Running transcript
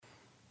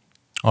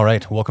All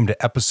right, welcome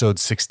to episode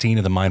 16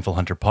 of the Mindful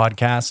Hunter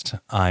podcast.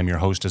 I'm your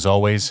host, as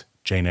always,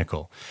 Jay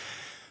Nickel.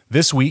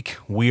 This week,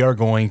 we are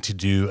going to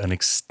do an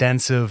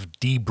extensive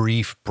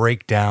debrief,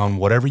 breakdown,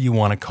 whatever you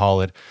want to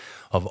call it,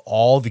 of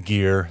all the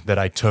gear that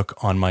I took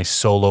on my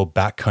solo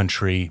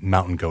backcountry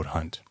mountain goat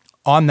hunt.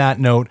 On that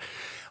note,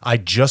 I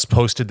just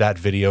posted that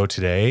video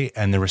today,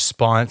 and the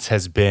response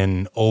has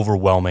been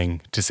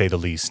overwhelming, to say the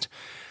least.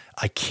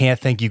 I can't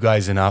thank you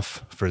guys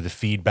enough for the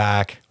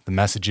feedback, the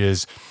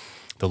messages,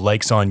 the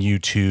likes on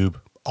YouTube,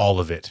 all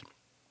of it.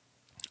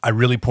 I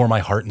really pour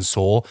my heart and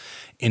soul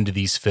into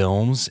these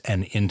films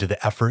and into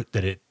the effort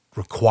that it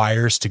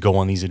requires to go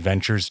on these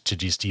adventures, to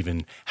just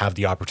even have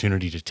the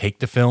opportunity to take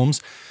the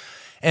films.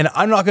 And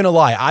I'm not going to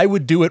lie, I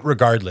would do it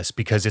regardless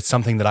because it's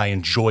something that I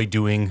enjoy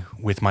doing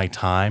with my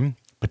time.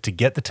 But to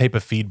get the type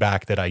of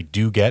feedback that I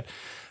do get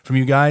from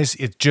you guys,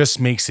 it just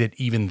makes it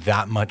even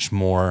that much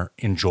more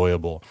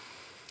enjoyable.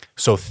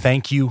 So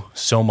thank you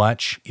so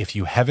much. If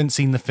you haven't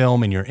seen the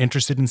film and you're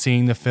interested in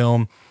seeing the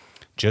film,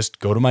 just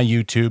go to my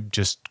YouTube,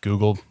 just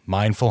Google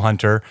Mindful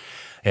Hunter.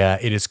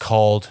 It is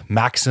called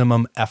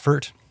Maximum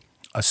Effort,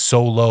 a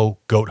solo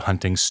goat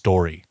hunting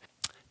story.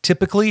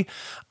 Typically,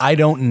 I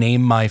don't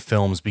name my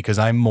films because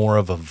I'm more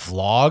of a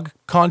vlog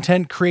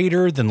content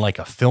creator than like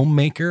a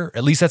filmmaker.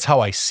 At least that's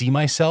how I see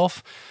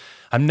myself.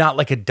 I'm not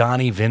like a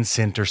Donnie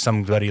Vincent or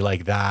somebody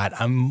like that.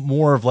 I'm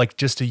more of like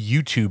just a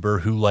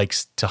YouTuber who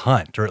likes to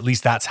hunt, or at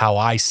least that's how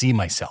I see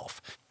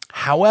myself.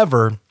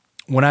 However,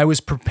 when I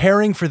was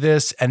preparing for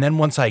this, and then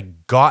once I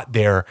got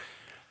there,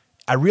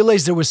 I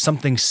realized there was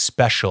something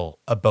special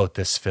about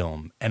this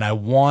film, and I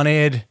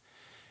wanted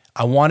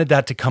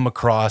that to come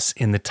across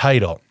in the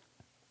title.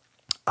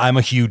 I'm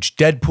a huge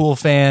Deadpool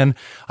fan.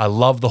 I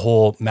love the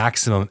whole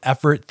maximum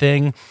effort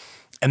thing.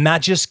 And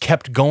that just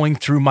kept going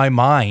through my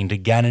mind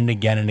again and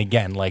again and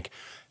again. Like,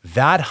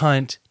 that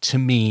hunt to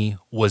me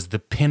was the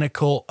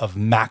pinnacle of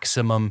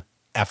maximum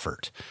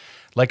effort.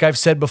 Like I've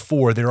said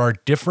before, there are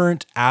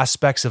different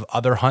aspects of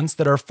other hunts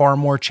that are far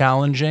more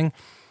challenging,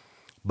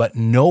 but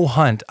no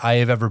hunt I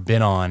have ever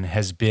been on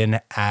has been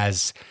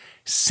as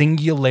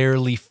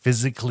singularly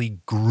physically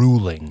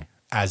grueling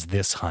as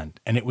this hunt.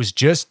 And it was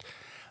just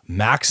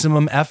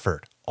maximum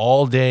effort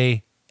all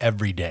day,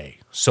 every day.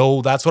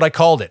 So that's what I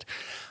called it.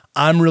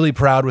 I'm really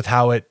proud with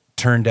how it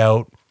turned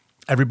out.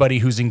 Everybody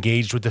who's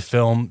engaged with the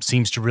film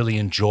seems to really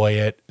enjoy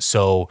it.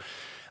 So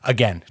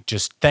again,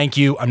 just thank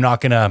you. I'm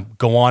not going to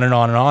go on and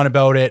on and on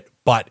about it,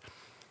 but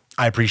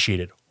I appreciate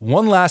it.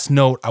 One last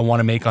note I want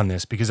to make on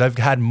this, because I've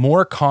had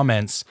more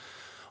comments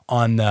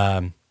on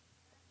the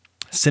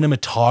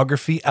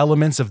cinematography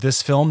elements of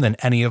this film than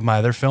any of my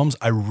other films.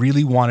 I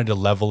really wanted to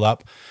level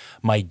up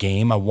my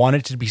game. I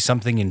wanted it to be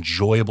something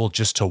enjoyable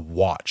just to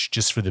watch,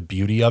 just for the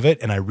beauty of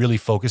it. And I really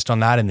focused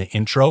on that in the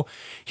intro.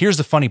 Here's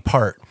the funny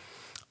part.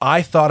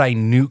 I thought I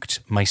nuked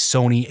my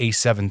Sony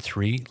a7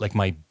 III, like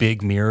my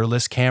big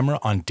mirrorless camera,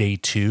 on day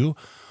 2.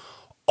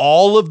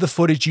 All of the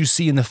footage you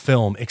see in the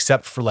film,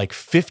 except for like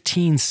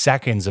 15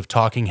 seconds of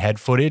talking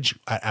head footage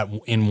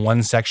in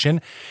one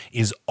section,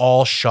 is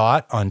all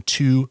shot on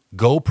 2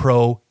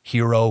 GoPro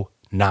Hero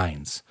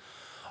 9s.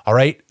 All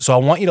right, so I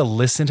want you to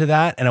listen to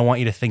that, and I want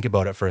you to think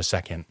about it for a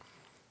second.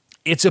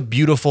 It's a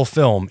beautiful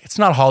film. It's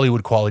not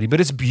Hollywood quality,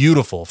 but it's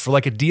beautiful. For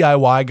like a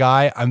DIY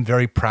guy, I'm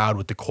very proud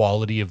with the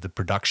quality of the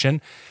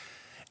production.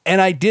 And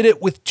I did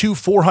it with 2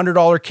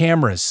 $400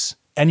 cameras,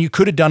 and you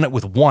could have done it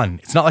with one.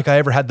 It's not like I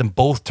ever had them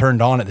both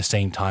turned on at the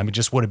same time. It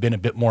just would have been a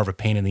bit more of a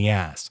pain in the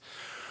ass.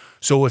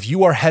 So if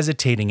you are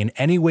hesitating in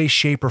any way,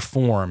 shape, or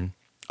form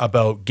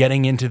about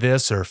getting into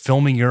this or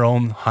filming your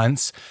own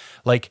hunts,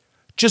 like,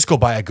 just go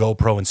buy a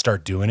GoPro and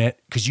start doing it,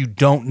 because you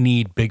don't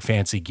need big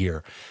fancy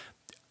gear.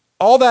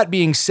 All that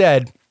being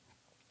said,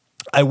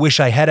 I wish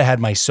I had had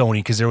my Sony,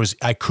 because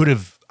I could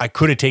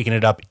have taken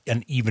it up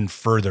an even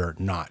further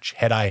notch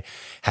had I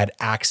had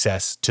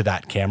access to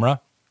that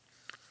camera.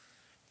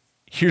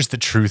 Here's the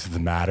truth of the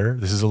matter.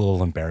 This is a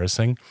little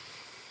embarrassing.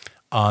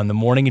 On the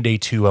morning of day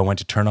 2, I went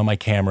to turn on my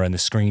camera and the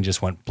screen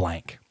just went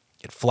blank.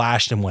 It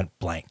flashed and went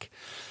blank.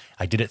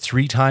 I did it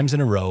 3 times in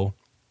a row,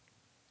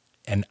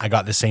 and I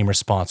got the same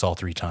response all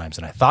 3 times.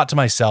 And I thought to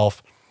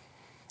myself,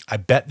 I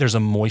bet there's a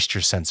moisture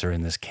sensor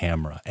in this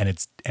camera, and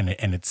it's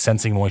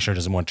sensing moisture,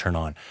 doesn't want to turn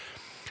on.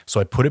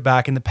 So I put it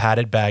back in the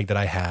padded bag that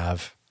I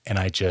have, and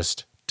I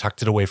just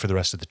tucked it away for the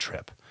rest of the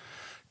trip.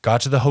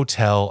 Got to the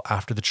hotel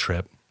after the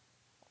trip,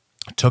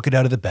 took it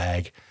out of the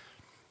bag,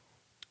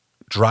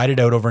 dried it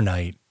out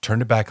overnight,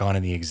 turned it back on,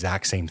 and the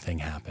exact same thing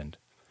happened.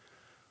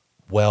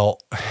 Well,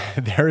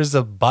 there is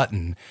a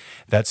button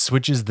that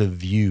switches the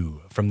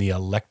view from the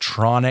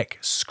electronic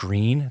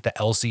screen, the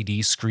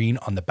LCD screen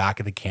on the back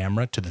of the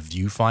camera, to the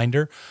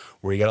viewfinder,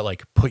 where you got to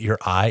like put your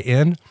eye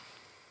in.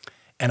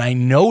 And I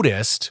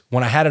noticed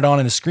when I had it on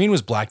and the screen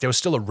was black, there was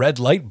still a red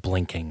light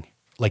blinking,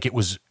 like it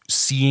was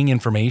seeing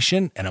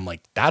information. And I'm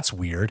like, that's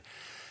weird.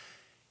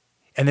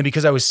 And then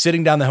because I was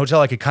sitting down in the hotel,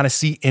 I could kind of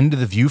see into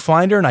the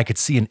viewfinder and I could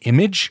see an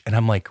image. And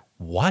I'm like,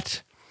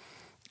 what?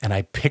 and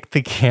I picked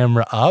the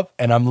camera up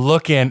and I'm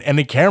looking and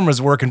the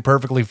camera's working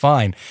perfectly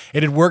fine.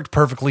 It had worked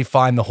perfectly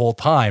fine the whole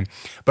time,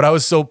 but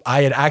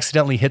I had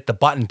accidentally hit the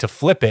button to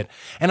flip it.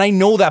 And I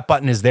know that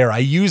button is there. I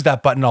use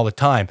that button all the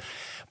time,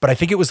 but I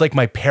think it was like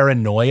my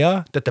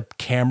paranoia that the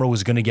camera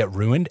was going to get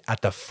ruined.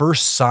 At the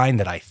first sign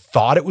that I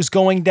thought it was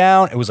going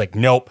down, it was like,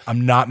 nope,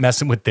 I'm not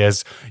messing with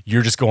this.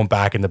 You're just going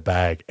back in the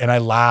bag. And I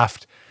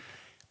laughed.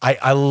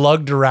 I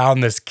lugged around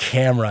this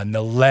camera and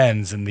the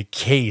lens and the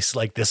case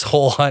like this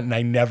whole hunt, and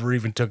I never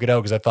even took it out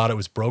because I thought it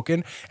was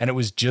broken, and it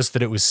was just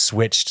that it was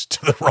switched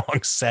to the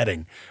wrong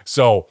setting.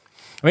 So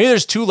maybe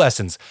there's two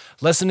lessons.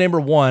 Lesson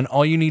number one,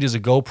 all you need is a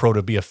GoPro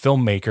to be a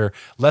filmmaker.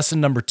 Lesson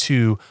number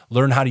two,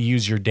 learn how to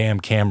use your damn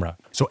camera.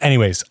 So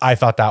anyways, I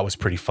thought that was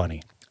pretty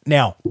funny.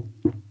 Now,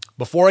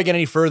 before I get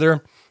any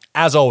further,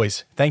 as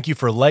always, thank you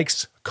for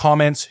likes,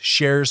 comments,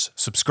 shares,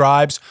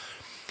 subscribes.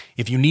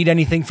 If you need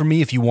anything from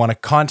me, if you want to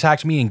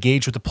contact me,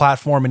 engage with the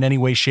platform in any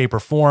way, shape, or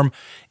form,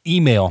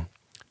 email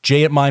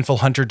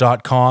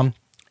j@mindfulhunter.com,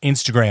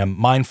 Instagram,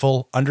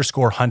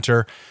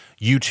 mindful_hunter,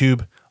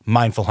 YouTube,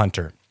 Mindful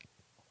Hunter.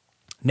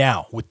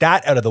 Now, with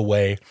that out of the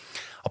way,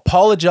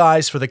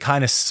 apologize for the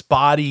kind of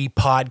spotty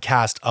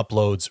podcast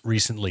uploads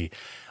recently.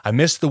 I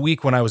missed the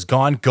week when I was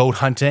gone goat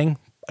hunting.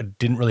 I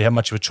didn't really have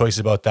much of a choice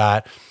about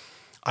that.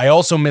 I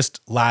also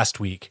missed last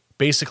week.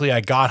 Basically,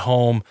 I got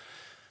home.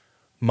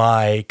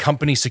 My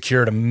company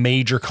secured a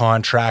major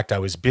contract. I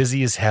was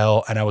busy as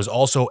hell. And I was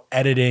also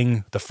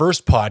editing the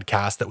first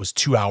podcast that was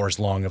 2 hours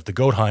long of the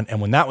goat hunt.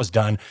 And when that was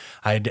done,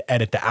 I had to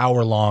edit the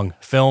hour-long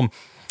film.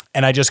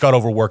 And I just got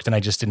overworked and I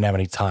just didn't have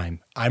any time.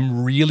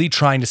 I'm really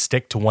trying to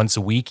stick to once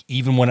a week,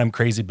 even when I'm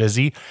crazy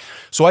busy.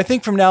 So I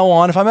think from now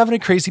on, if I'm having a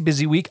crazy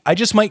busy week, I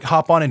just might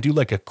hop on and do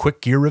like a quick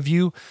gear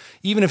review,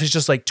 even if it's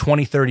just like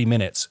 20, 30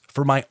 minutes.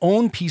 For my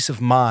own peace of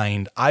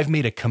mind, I've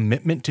made a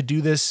commitment to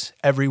do this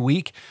every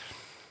week.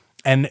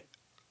 And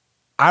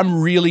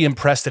I'm really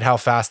impressed at how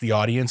fast the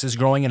audience is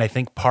growing. And I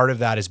think part of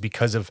that is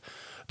because of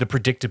the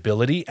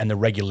predictability and the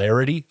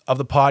regularity of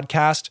the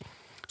podcast.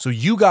 So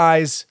you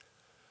guys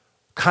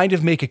kind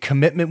of make a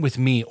commitment with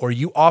me, or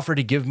you offer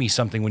to give me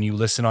something when you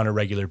listen on a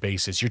regular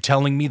basis. You're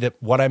telling me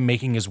that what I'm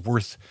making is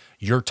worth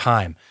your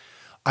time.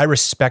 I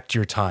respect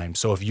your time.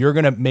 So if you're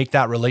going to make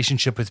that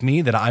relationship with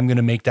me, then I'm going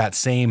to make that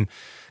same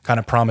kind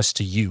of promise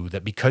to you,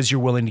 that because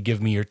you're willing to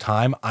give me your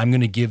time, I'm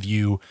going to give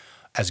you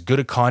as good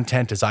a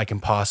content as I can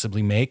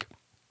possibly make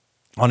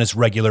on as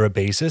regular a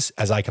basis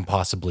as I can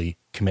possibly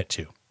commit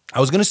to. I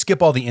was going to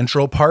skip all the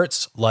intro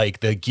parts, like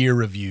the gear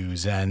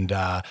reviews and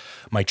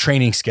my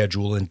training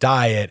schedule and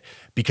diet,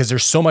 because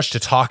there's so much to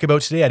talk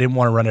about today. I didn't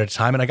want to run out of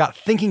time, and I got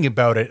thinking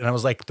about it, and I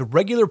was like, the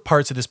regular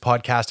parts of this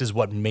podcast is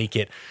what make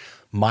it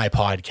my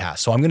podcast.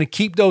 So I'm going to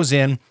keep those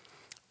in,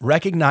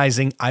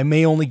 recognizing I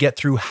may only get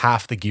through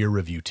half the gear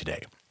review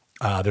today.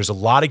 There's a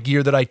lot of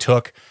gear that I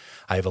took.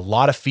 I have a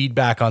lot of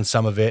feedback on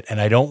some of it,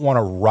 and I don't want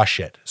to rush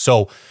it.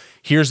 So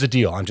here's the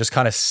deal. I'm just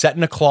kind of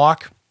setting a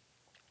clock.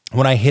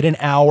 When I hit an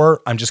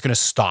hour, I'm just going to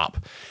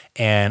stop,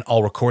 and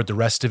I'll record the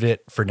rest of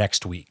it for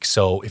next week.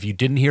 So if you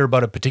didn't hear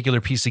about a particular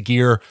piece of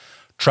gear,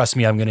 trust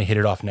me, I'm going to hit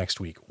it off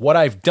next week. What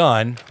I've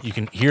done, you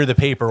can hear the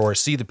paper or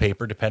see the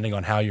paper, depending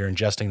on how you're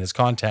ingesting this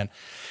content.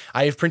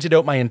 I have printed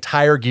out my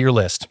entire gear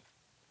list.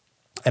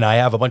 And I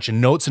have a bunch of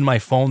notes in my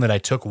phone that I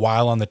took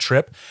while on the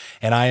trip.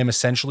 And I am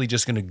essentially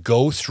just going to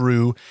go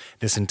through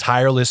this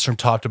entire list from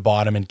top to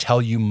bottom and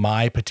tell you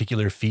my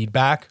particular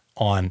feedback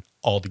on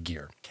all the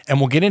gear. And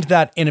we'll get into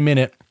that in a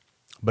minute.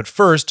 But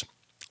first,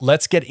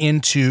 let's get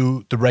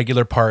into the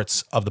regular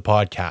parts of the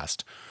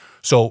podcast.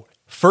 So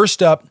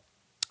first up,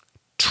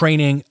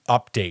 training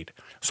update.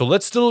 So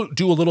let's still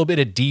do a little bit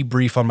of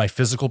debrief on my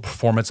physical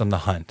performance on the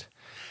hunt.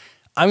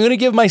 I'm going to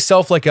give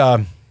myself like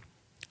a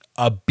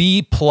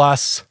B+,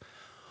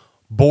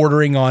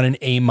 bordering on an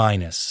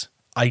A-.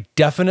 I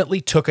definitely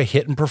took a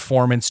hit in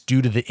performance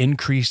due to the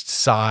increased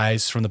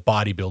size from the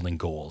bodybuilding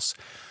goals,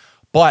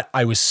 but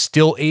I was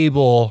still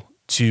able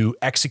to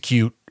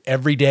execute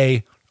every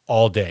day,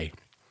 all day.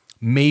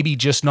 Maybe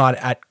just not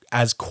at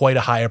as quite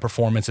a higher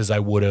performance as I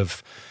would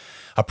have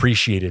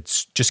appreciated.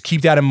 Just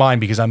keep that in mind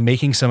because I'm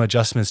making some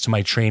adjustments to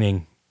my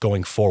training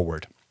going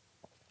forward.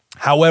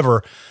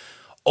 However,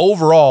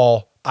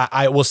 overall,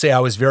 I will say I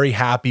was very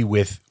happy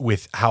with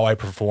how I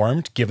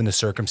performed given the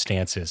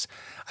circumstances.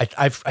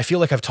 I feel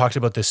like I've talked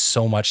about this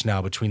so much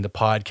now between the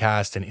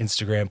podcast and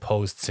Instagram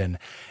posts and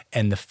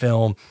the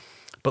film,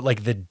 but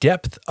like the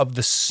depth of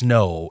the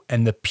snow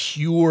and the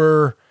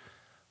pure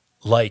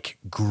like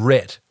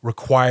grit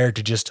required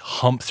to just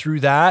hump through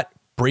that,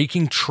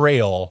 breaking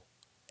trail,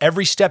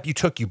 every step you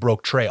took, you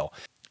broke trail.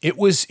 I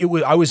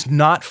was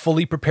not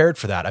fully prepared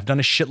for that. I've done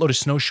a shitload of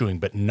snowshoeing,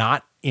 but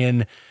not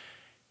in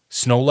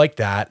snow like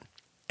that,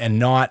 and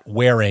not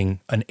wearing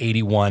an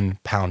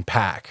 81-pound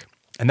pack.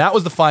 And that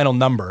was the final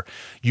number.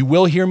 You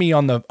will hear me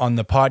on the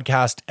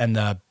podcast and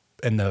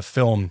the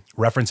film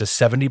reference a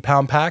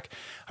 70-pound pack.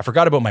 I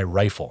forgot about my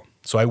rifle.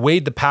 So I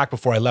weighed the pack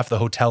before I left the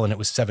hotel and it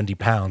was 70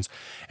 pounds.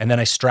 And then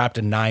I strapped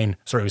it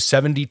was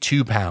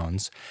 72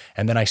 pounds.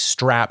 And then I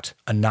strapped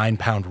a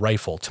 9-pound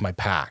rifle to my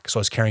pack. So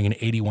I was carrying an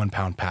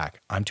 81-pound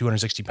pack. I'm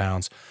 260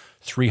 pounds,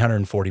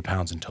 340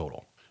 pounds in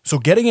total. So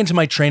getting into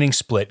my training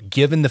split,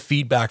 given the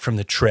feedback from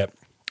the trip,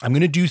 I'm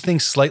going to do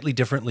things slightly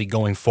differently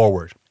going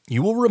forward.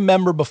 You will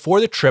remember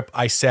before the trip,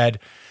 I said,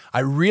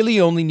 I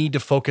really only need to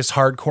focus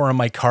hardcore on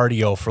my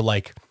cardio for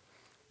like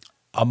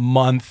a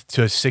month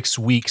to 6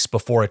 weeks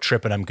before a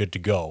trip and I'm good to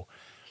go.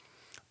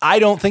 I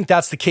don't think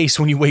that's the case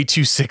when you weigh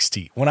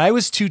 260. When I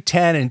was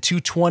 210 and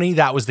 220,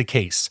 that was the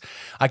case.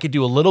 I could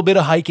do a little bit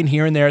of hiking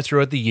here and there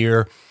throughout the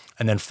year,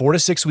 and then 4 to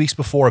 6 weeks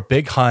before a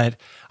big hunt,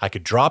 I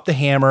could drop the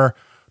hammer,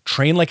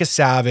 train like a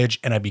savage,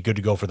 and I'd be good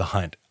to go for the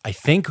hunt. I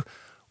think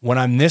when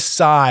I'm this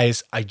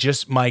size,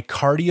 my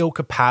cardio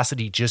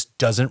capacity just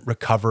doesn't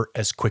recover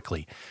as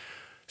quickly.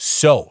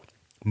 So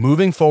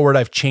moving forward,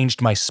 I've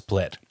changed my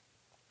split.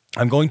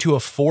 I'm going to a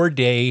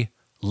 4-day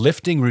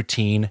lifting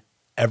routine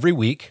every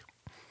week,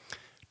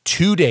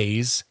 2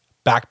 days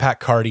backpack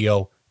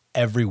cardio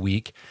every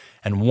week,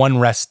 and 1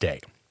 rest day.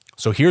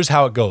 So here's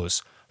how it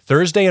goes.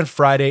 Thursday and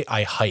Friday,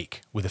 I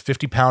hike with a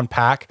 50-pound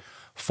pack,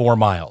 4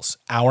 miles,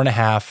 hour and a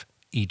half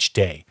each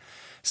day.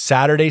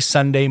 Saturday,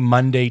 Sunday,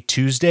 Monday,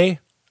 Tuesday,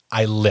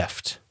 I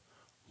lift.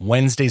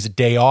 Wednesday's a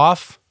day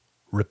off,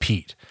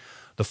 repeat.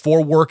 The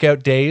 4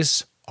 workout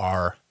days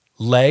are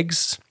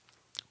legs,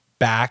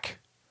 back,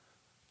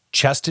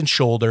 chest and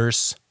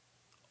shoulders,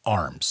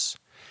 arms.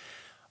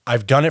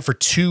 I've done it for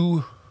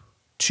two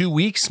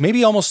weeks,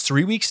 maybe almost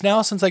 3 weeks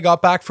now since I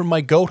got back from my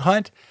goat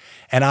hunt,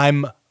 and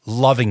I'm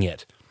loving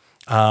it.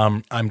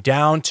 I'm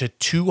down to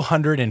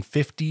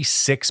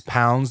 256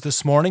 pounds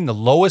this morning. The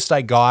lowest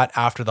I got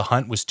after the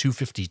hunt was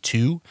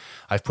 252.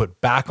 I've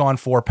put back on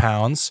 4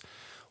 pounds.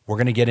 We're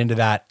going to get into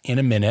that in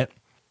a minute.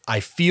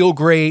 I feel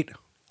great.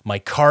 My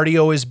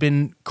cardio has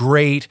been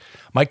great.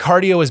 My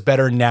cardio is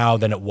better now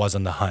than it was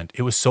on the hunt.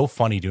 It was so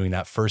funny doing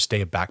that first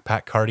day of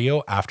backpack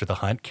cardio after the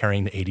hunt,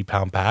 carrying the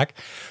 80-pound pack,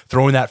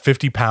 throwing that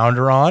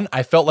 50-pounder on.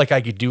 I felt like I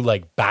could do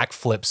like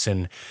backflips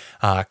and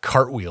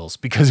cartwheels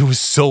because it was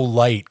so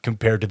light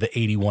compared to the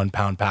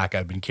 81-pound pack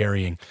I've been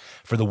carrying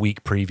for the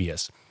week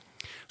previous.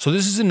 So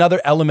this is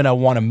another element I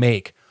want to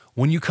make.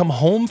 When you come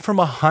home from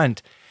a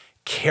hunt,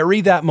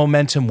 carry that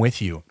momentum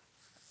with you.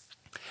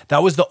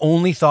 That was the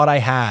only thought I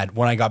had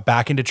when I got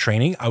back into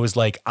training. I was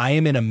like, I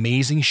am in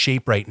amazing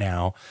shape right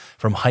now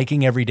from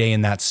hiking every day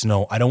in that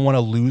snow. I don't want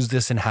to lose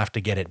this and have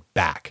to get it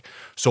back.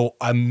 So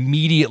I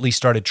immediately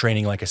started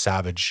training like a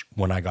savage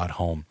when I got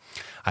home.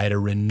 I had a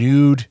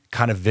renewed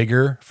kind of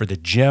vigor for the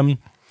gym.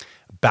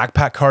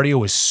 Backpack cardio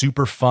was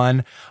super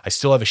fun. I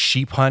still have a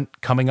sheep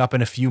hunt coming up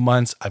in a few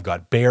months. I've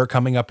got bear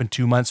coming up in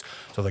 2 months.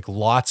 So like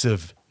lots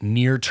of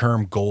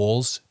near-term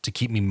goals to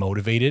keep me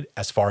motivated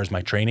as far as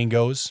my training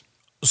goes.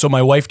 So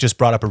my wife just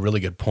brought up a really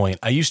good point.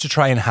 I used to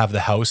try and have the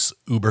house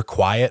uber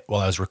quiet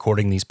while I was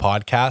recording these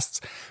podcasts,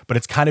 but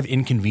it's kind of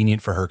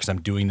inconvenient for her because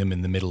I'm doing them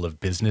in the middle of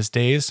business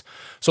days.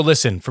 So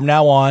listen, from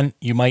now on,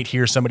 you might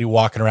hear somebody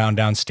walking around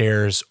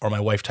downstairs or my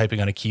wife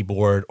typing on a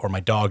keyboard or my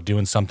dog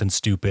doing something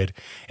stupid.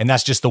 And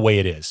that's just the way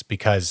it is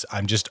because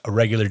I'm just a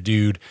regular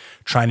dude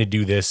trying to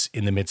do this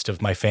in the midst of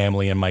my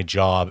family and my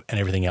job and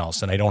everything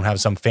else. And I don't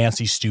have some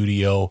fancy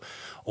studio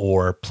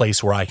or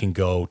place where I can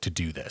go to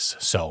do this.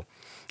 So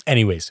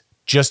anyways,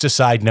 just a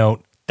side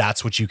note,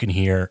 that's what you can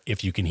hear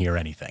if you can hear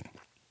anything.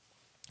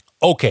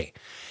 Okay,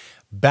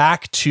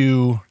 back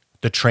to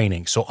the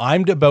training. So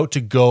I'm about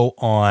to go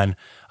on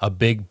a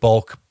big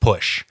bulk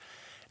push.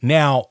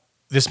 Now,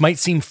 this might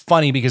seem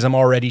funny because I'm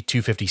already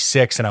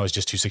 256 and I was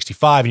just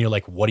 265 and you're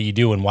like, what are you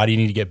doing? Why do you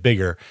need to get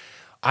bigger?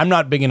 I'm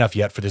not big enough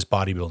yet for this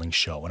bodybuilding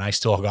show and I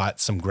still got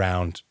some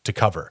ground to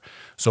cover.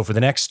 So for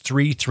the next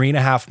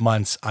 3.5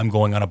 months, I'm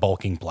going on a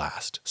bulking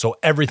blast. So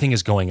everything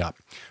is going up.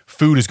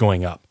 Food is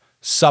going up.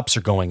 Sups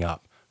are going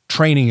up.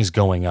 Training is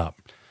going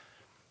up.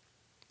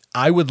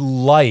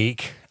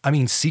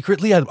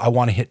 Secretly, I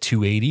want to hit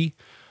 280.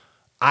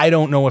 I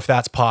don't know if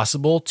that's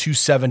possible.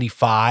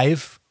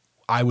 275,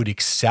 I would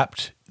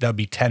accept. That would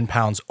be 10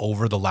 pounds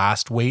over the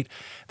last weight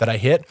that I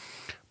hit.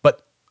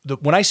 But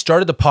when I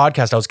started the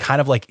podcast, I was kind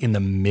of like in the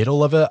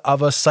middle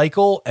of a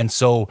cycle. And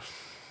so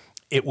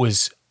it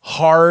was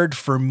hard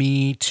for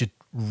me to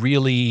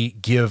really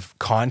give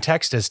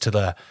context as to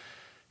the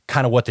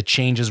kind of what the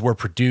changes were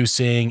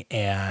producing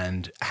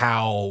and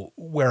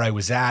where I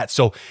was at.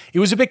 So it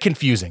was a bit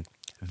confusing.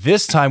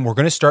 This time we're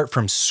going to start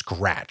from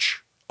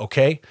scratch.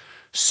 Okay.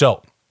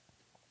 So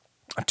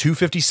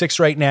 256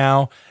 right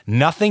now.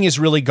 Nothing has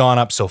really gone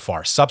up so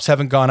far. Sups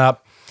haven't gone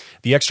up.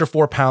 The extra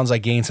 4 pounds I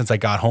gained since I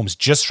got home is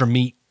just from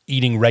me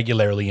eating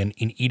regularly and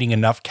eating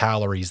enough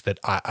calories that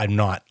I'm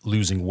not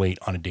losing weight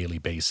on a daily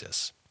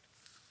basis.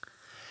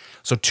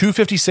 So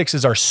 256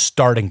 is our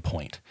starting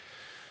point.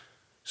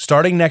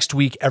 Starting next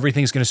week,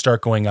 everything's going to start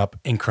going up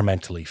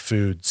incrementally.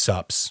 Food,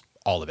 sups,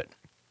 all of it.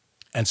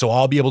 And so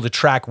I'll be able to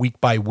track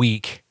week by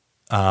week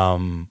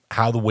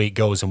how the weight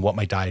goes and what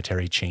my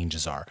dietary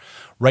changes are.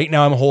 Right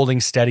now, I'm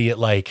holding steady at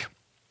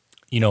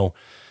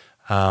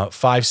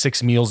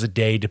 5-6 meals a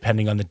day,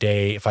 depending on the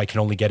day. If I can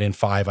only get in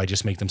 5, I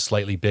just make them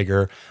slightly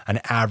bigger. An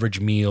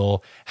average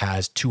meal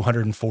has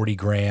 240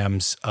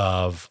 grams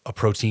of a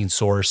protein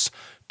source,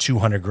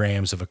 200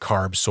 grams of a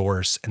carb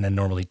source, and then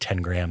normally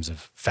 10 grams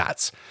of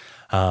fats.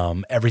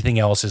 Everything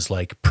else is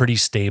like pretty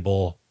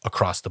stable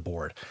across the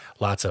board.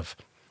 Lots of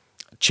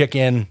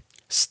chicken,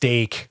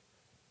 steak,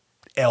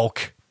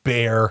 elk,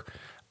 bear,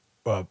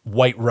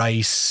 white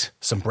rice,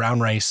 some brown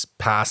rice.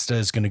 Pasta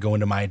is going to go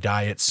into my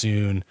diet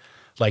soon.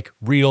 Like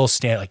real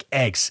like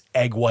eggs,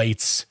 egg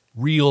whites,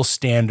 real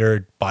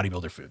standard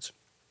bodybuilder foods.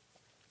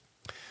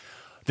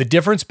 The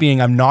difference being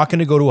I'm not going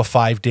to go to a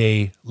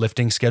 5-day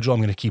lifting schedule. I'm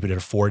going to keep it at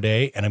a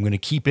 4-day, and I'm going to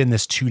keep in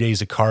this 2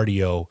 days of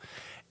cardio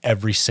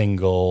every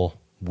single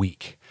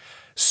week.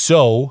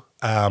 So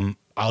I'll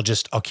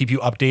keep you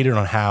updated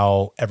on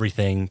how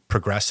everything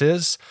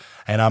progresses.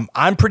 And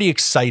I'm pretty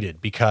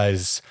excited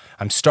because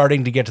I'm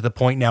starting to get to the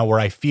point now where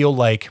I feel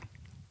like,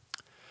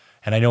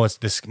 and I know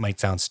this might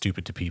sound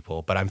stupid to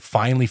people, but I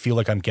finally feel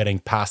like I'm getting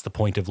past the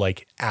point of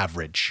like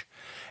average.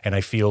 And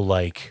I feel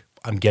like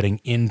I'm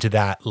getting into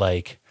that,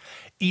 like,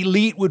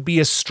 elite would be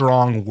a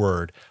strong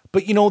word,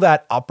 but you know,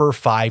 that upper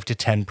 5 to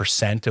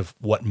 10% of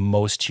what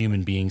most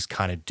human beings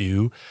kind of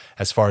do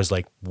as far as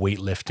like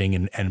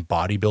weightlifting and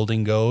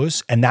bodybuilding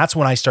goes. And that's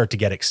when I start to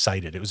get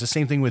excited. It was the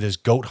same thing with this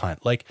goat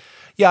hunt. Like,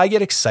 yeah, I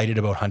get excited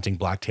about hunting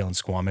blacktail and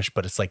Squamish,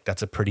 but it's like,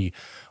 that's a pretty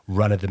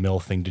run of the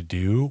mill thing to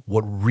do.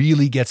 What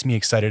really gets me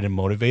excited and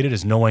motivated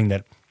is knowing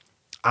that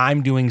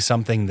I'm doing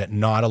something that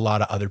not a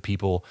lot of other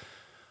people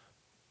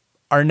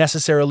are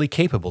necessarily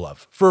capable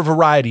of for a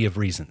variety of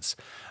reasons.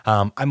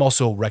 I'm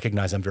also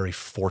recognize I'm very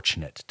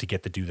fortunate to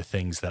get to do the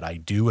things that I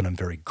do, and I'm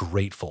very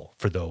grateful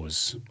for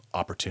those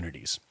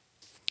opportunities.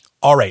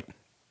 All right.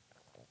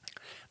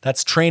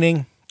 That's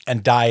training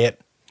and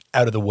diet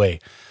out of the way.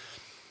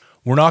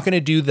 We're not going to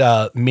do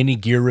the mini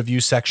gear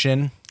review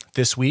section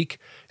this week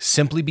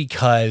simply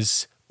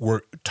because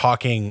we're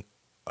talking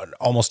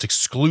almost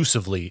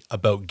exclusively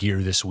about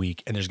gear this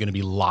week, and there's going to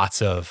be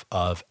lots of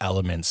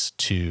elements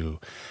to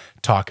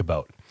talk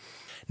about.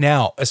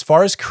 Now, as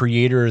far as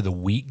Creator of the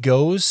Week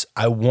goes,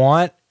 I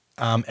want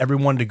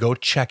everyone to go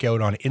check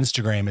out on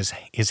Instagram.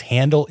 His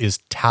handle is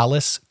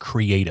Talus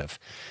Creative,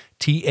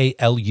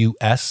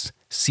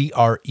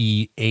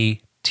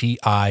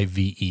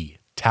 TALUSCREATIVE,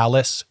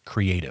 Talus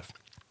Creative.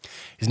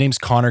 His name's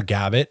Connor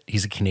Gavitt.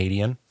 He's a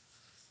Canadian.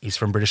 He's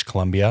from British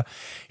Columbia.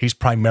 He's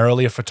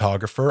primarily a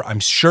photographer. I'm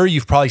sure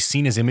you've probably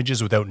seen his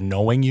images without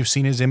knowing you've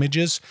seen his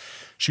images.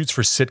 Shoots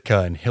for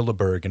Sitka and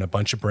Hilleberg and a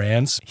bunch of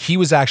brands. He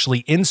was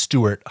actually in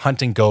Stewart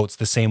hunting goats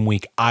the same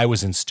week I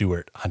was in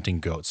Stewart hunting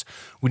goats.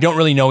 We don't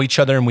really know each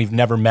other and we've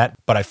never met,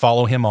 but I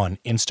follow him on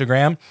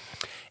Instagram.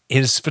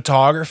 His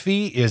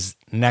photography is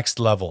next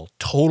level,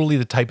 totally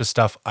the type of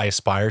stuff I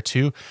aspire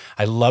to.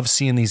 I love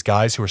seeing these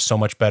guys who are so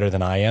much better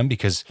than I am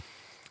because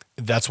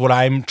that's what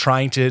I'm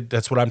trying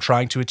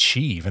to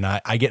achieve. And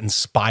I get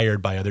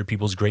inspired by other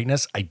people's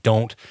greatness. I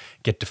don't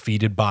get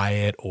defeated by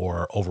it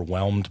or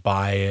overwhelmed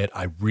by it.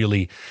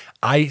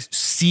 I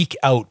seek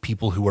out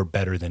people who are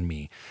better than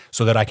me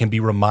so that I can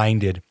be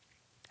reminded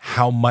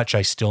how much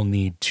I still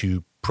need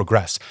to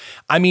progress.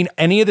 I mean,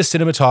 any of the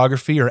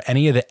cinematography or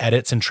any of the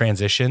edits and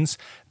transitions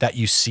that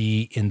you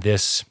see in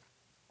this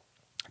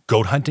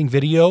goat hunting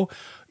video,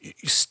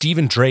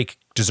 Stephen Drake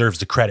deserves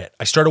the credit.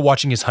 I started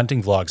watching his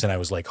hunting vlogs and I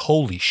was like,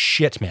 holy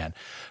shit, man.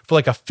 For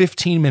like a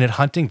 15-minute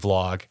hunting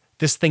vlog,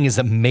 this thing is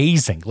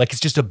amazing. Like,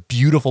 it's just a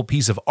beautiful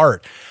piece of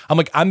art. I'm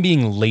like, I'm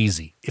being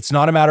lazy. It's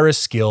not a matter of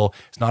skill.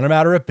 It's not a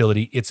matter of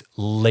ability. It's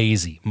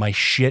lazy. My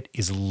shit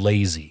is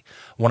lazy.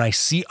 When I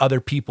see other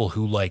people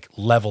who like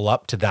level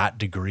up to that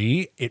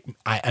degree,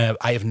 I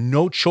have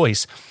no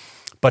choice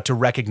but to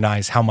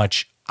recognize how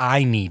much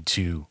I need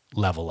to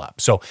level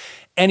up. So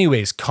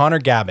anyways, Connor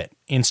Gavitt,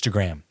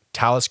 Instagram,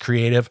 Talus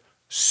Creative,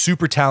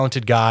 super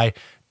talented guy.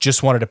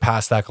 Just wanted to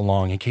pass that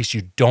along. In case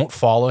you don't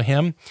follow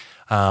him,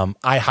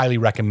 I highly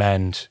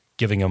recommend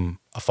giving him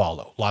a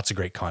follow. Lots of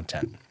great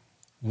content.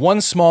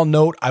 One small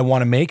note I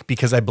want to make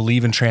because I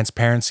believe in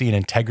transparency and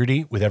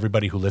integrity with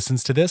everybody who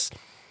listens to this.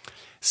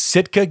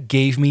 Sitka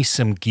gave me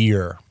some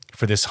gear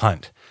for this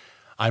hunt.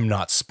 I'm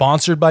not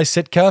sponsored by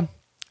Sitka.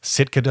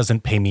 Sitka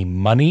doesn't pay me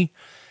money.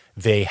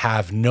 They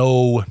have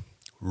no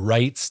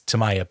rights to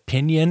my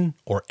opinion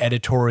or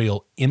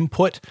editorial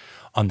input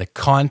on the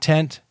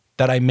content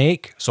that I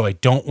make. So I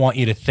don't want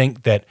you to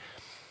think that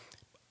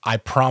I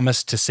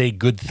promise to say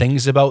good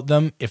things about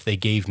them if they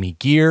gave me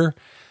gear.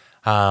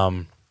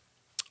 A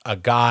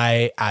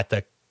guy at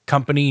the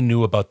company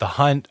knew about the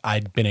hunt.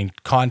 I'd been in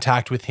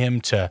contact with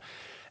him to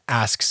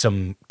ask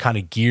some kind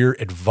of gear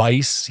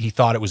advice. He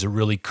thought it was a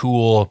really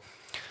cool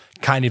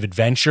kind of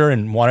adventure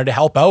and wanted to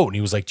help out. And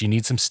he was like, do you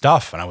need some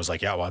stuff? And I was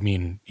like, yeah, well, I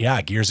mean,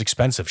 yeah, gear's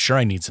expensive. Sure,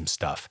 I need some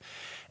stuff.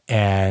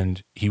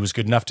 And he was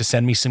good enough to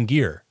send me some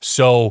gear.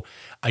 So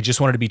I just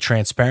wanted to be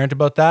transparent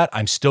about that.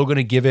 I'm still going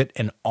to give it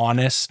an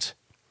honest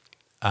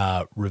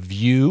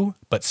review,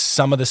 but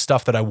some of the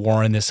stuff that I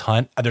wore in this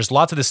hunt, there's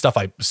lots of this stuff,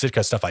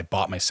 Sitka stuff I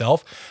bought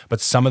myself,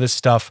 but some of this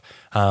stuff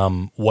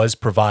was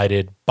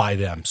provided by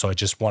them. So I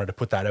just wanted to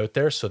put that out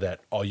there so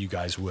that all you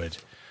guys would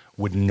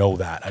know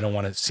that. I don't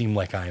want to seem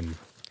like I'm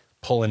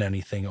pulling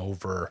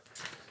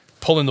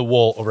the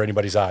wool over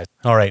anybody's eyes.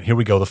 All right, here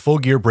we go. The full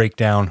gear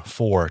breakdown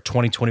for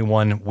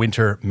 2021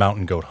 winter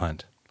mountain goat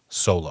hunt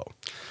solo.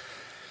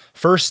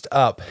 First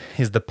up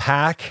is the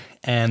pack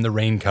and the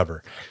rain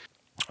cover.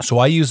 So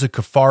I use a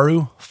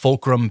Kifaru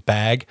Fulcrum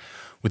bag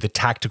with a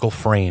tactical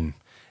frame.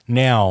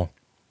 Now,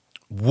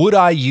 would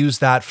I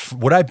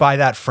buy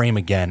that frame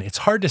again? It's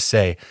hard to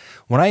say.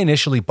 When I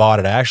initially bought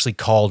it, I actually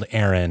called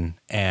Aaron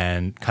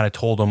and kind of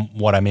told him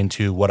what I'm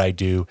into, what I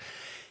do.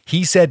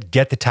 He said,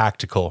 get the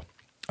tactical,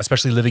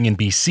 especially living in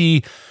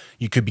BC.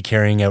 You could be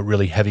carrying out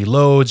really heavy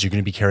loads. You're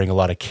going to be carrying a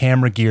lot of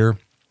camera gear,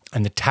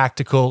 and the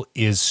tactical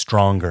is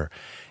stronger.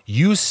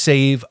 You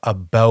save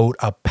about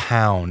a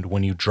pound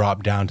when you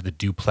drop down to the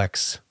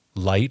duplex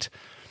light.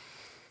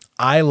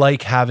 I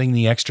like having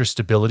the extra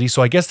stability.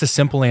 So I guess the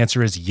simple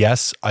answer is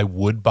yes, I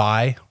would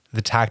buy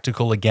the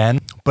tactical again.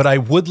 But I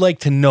would like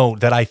to note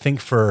that I think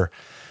for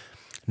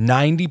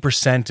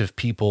 90% of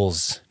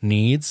people's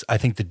needs, I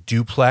think the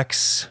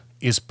duplex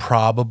is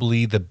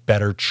probably the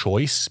better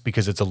choice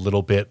because it's a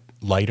little bit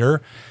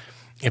lighter.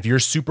 If you're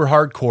super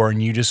hardcore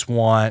and you just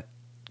want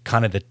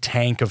kind of the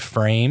tank of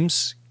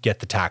frames, get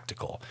the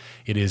tactical.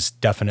 It is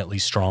definitely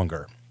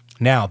stronger.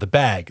 Now, the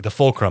bag, the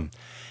Fulcrum.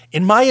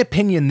 In my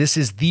opinion, this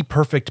is the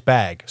perfect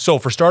bag. So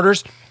for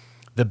starters,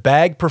 the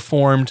bag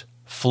performed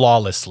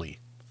flawlessly.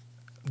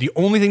 The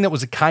only thing that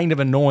was kind of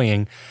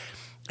annoying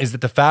is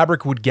that the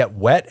fabric would get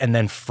wet and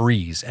then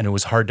freeze, and it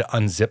was hard to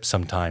unzip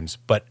sometimes.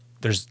 But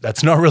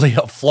that's not really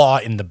a flaw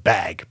in the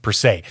bag per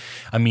se.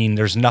 I mean,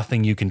 there's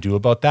nothing you can do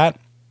about that.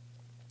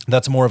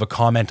 That's more of a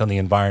comment on the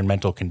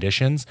environmental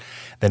conditions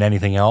than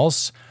anything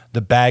else.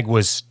 The bag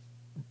was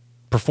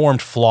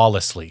performed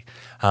flawlessly.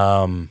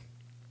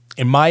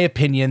 In my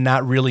opinion,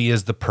 that really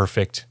is the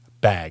perfect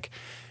bag.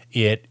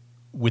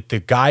 With the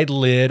guide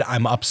lid,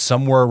 I'm up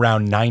somewhere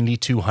around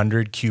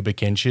 9,200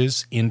 cubic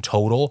inches in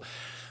total.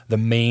 The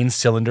main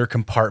cylinder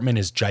compartment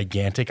is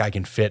gigantic. I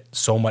can fit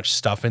so much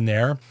stuff in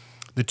there.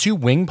 The two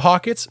wing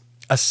pockets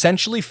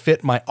essentially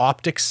fit my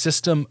optics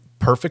system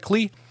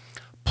perfectly,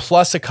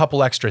 plus a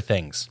couple extra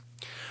things.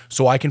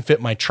 So I can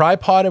fit my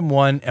tripod in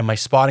one and my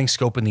spotting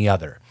scope in the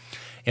other.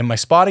 In my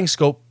spotting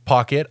scope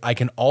pocket, I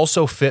can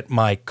also fit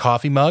my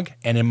coffee mug,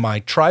 and in my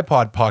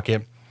tripod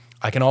pocket,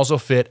 I can also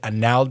fit a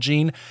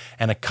Nalgene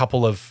and a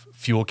couple of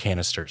fuel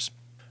canisters.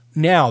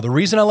 Now, the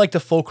reason I like the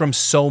Fulcrum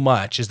so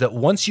much is that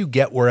once you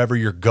get wherever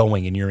you're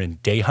going and you're in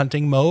day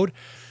hunting mode,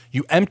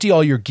 you empty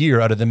all your gear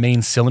out of the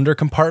main cylinder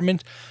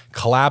compartment,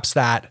 collapse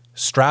that,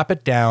 strap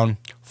it down,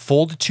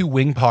 fold the two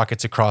wing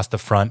pockets across the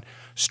front,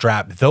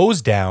 strap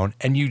those down,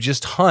 and you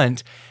just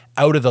hunt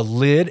out of the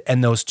lid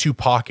and those two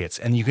pockets.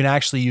 And you can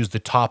actually use the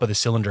top of the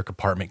cylinder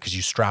compartment because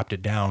you strapped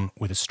it down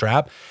with a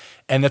strap.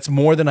 And that's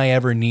more than I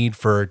ever need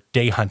for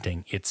day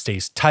hunting. It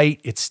stays tight.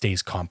 It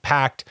stays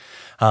compact.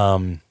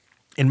 In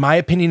my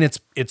opinion,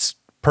 it's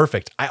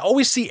perfect. I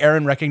always see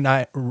Aaron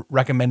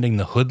recommending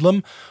the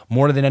Hoodlum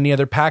more than any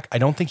other pack. I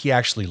don't think he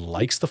actually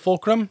likes the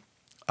Fulcrum.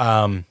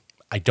 I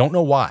don't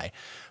know why,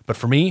 but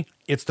for me,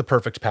 it's the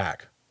perfect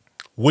pack.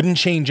 Wouldn't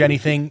change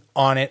anything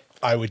on it.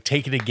 I would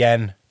take it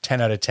again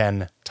 10 out of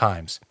 10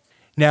 times.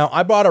 Now,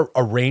 I bought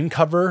a rain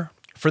cover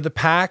for the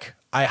pack.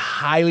 I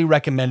highly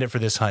recommend it for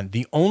this hunt.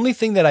 The only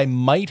thing that I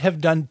might have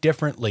done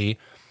differently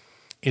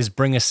is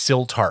bring a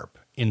sill tarp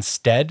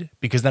instead,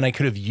 because then I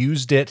could have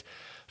used it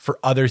for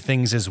other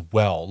things as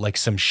well, like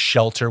some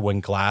shelter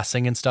when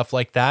glassing and stuff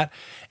like that.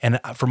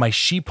 And for my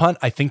sheep hunt,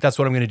 I think that's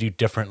what I'm going to do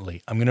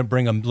differently. I'm going to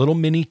bring a little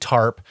mini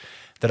tarp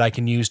that I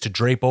can use to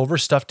drape over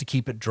stuff to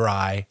keep it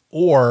dry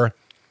or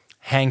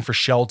hang for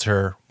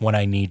shelter when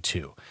I need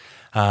to.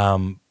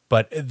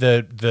 But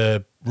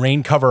the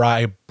rain cover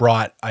I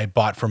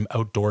bought from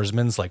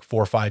Outdoorsman's like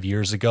 4 or 5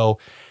 years ago.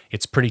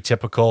 It's pretty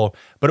typical,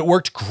 but it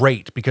worked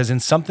great because in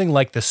something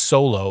like the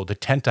Solo, the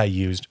tent I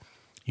used,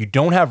 you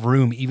don't have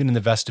room even in the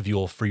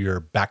vestibule for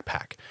your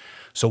backpack.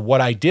 So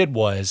what I did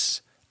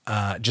was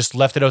just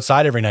left it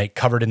outside every night,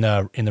 covered in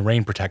the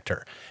rain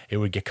protector. It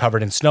would get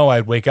covered in snow.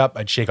 I'd wake up,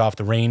 I'd shake off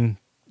the rain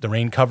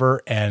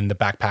cover, and the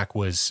backpack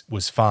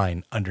was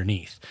fine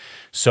underneath.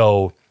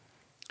 So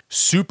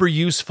super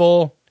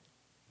useful.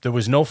 There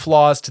was no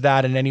flaws to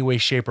that in any way,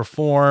 shape, or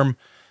form,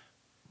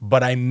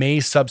 but I may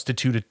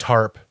substitute a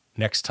tarp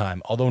next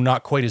time. Although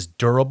not quite as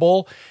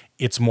durable,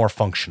 it's more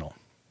functional.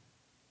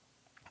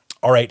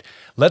 All right,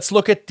 let's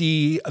look at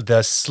the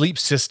sleep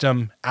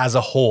system as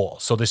a whole.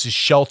 So this is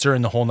shelter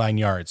in the whole 9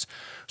 yards.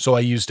 So I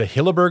used a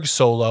Hilleberg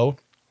Solo,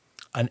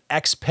 an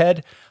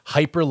Exped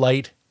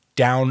Hyperlight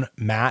Down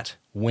Mat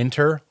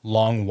Winter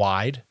Long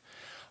Wide,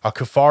 a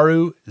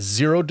Kifaru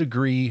 0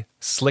 Degree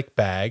Slick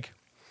Bag,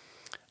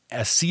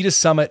 a Sea to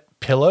Summit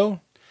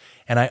pillow,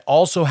 and I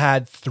also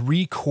had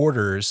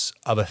 3/4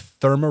 of a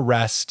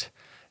Thermarest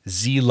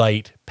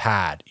Z-Lite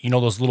pad. You know,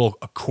 those little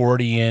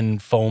accordion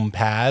foam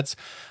pads?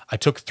 I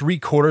took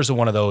 3/4 of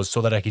one of those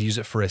so that I could use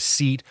it for a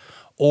seat,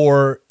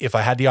 or if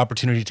I had the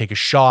opportunity to take a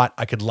shot,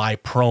 I could lie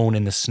prone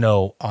in the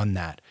snow on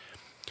that.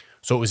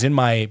 So it was in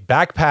my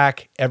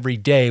backpack every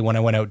day when I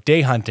went out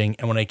day hunting,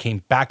 and when I came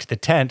back to the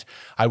tent,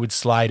 I would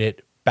slide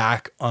it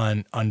back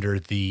on under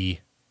the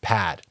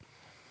pad.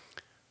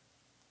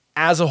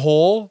 As a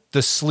whole,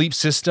 the sleep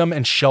system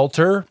and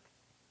shelter,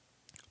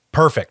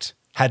 perfect.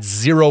 Had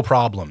zero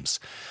problems.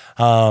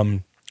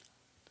 I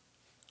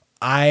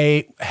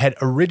had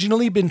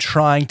originally been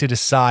trying to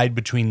decide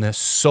between the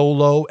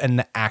Solo and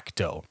the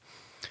Acto.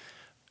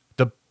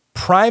 The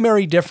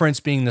primary difference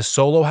being the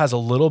Solo has a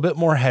little bit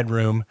more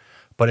headroom,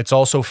 but it's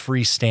also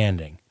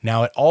freestanding.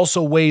 Now, it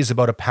also weighs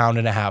about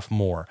 1.5 pounds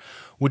more,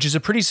 which is a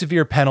pretty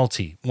severe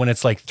penalty when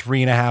it's like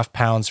 3.5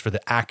 pounds for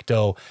the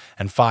Acto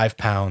and 5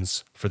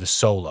 pounds for the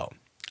Solo.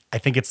 I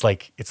think it's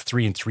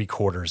 3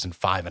 3/4 and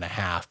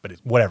 5.5, but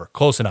whatever,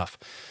 close enough.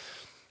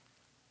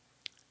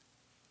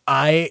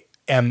 I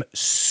am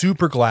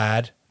super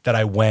glad that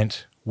I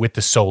went with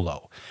the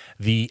Solo.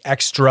 The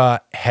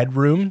extra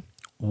headroom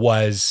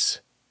was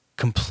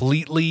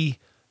completely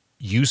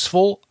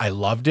useful. I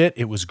loved it.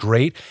 It was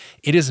great.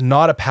 It is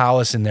not a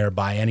palace in there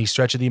by any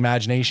stretch of the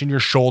imagination. Your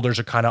shoulders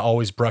are kind of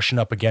always brushing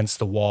up against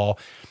the wall.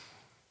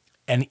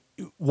 And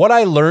what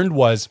I learned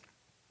was,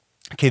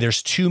 okay,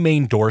 there's 2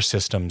 main door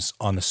systems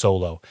on the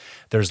Solo.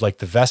 There's like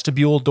the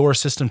vestibule door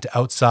system to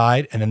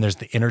outside, and then there's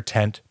the inner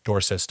tent door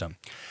system.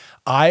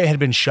 I had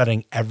been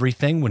shutting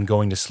everything when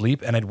going to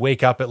sleep, and I'd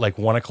wake up at like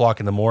 1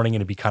 o'clock in the morning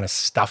and it'd be kind of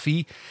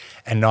stuffy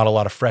and not a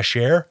lot of fresh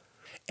air.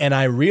 And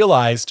I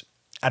realized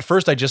at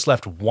first I just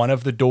left one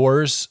of the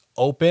doors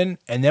open,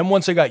 and then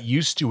once I got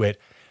used to it,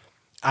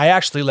 I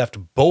actually left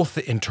both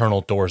the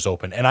internal doors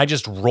open, and I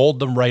just rolled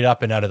them right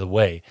up and out of the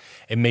way.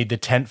 It made the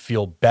tent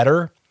feel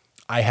better.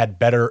 I had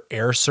better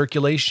air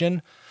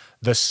circulation.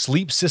 The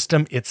sleep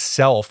system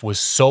itself was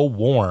so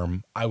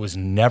warm, I was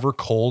never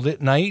cold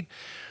at night.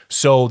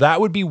 So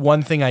that would be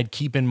one thing I'd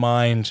keep in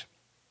mind.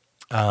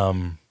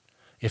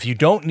 If you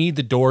don't need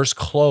the doors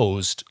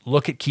closed,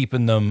 look at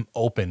keeping them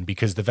open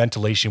because the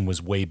ventilation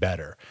was way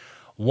better.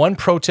 One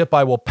pro tip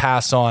I will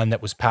pass on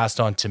that was passed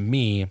on to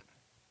me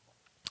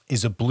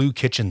is a blue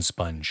kitchen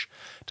sponge.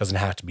 It doesn't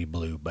have to be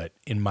blue, but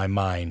in my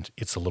mind,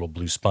 it's a little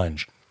blue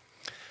sponge.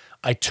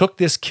 I took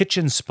this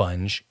kitchen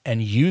sponge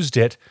and used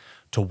it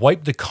to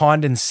wipe the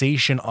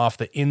condensation off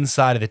the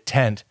inside of the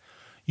tent,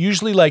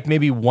 usually like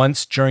maybe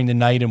once during the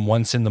night and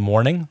once in the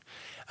morning.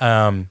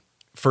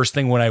 First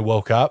thing when I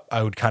woke up,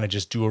 I would kind of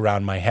just do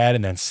around my head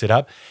and then sit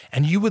up,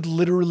 and you would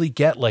literally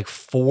get like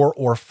 4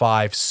 or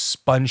 5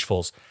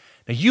 spongefuls.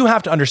 Now you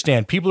have to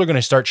understand, people are going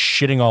to start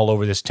shitting all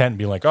over this tent and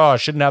be like, oh, I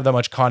shouldn't have that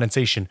much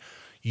condensation.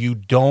 You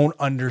don't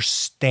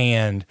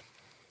understand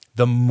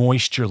the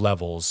moisture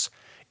levels.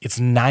 It's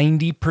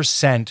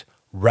 90%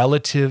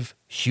 relative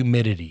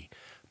humidity,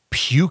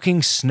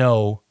 puking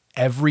snow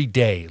every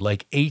day,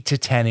 like 8 to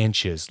 10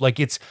 inches. Like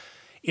it's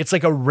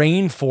like a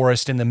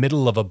rainforest in the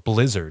middle of a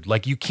blizzard.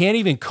 Like you can't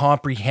even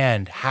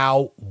comprehend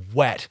how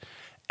wet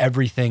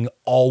everything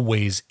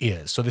always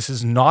is. So this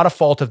is not a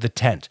fault of the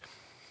tent.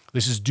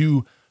 This is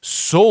due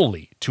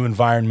solely to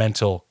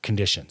environmental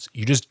conditions.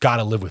 You just got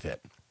to live with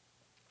it.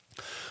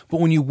 But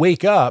when you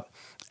wake up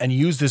and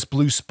use this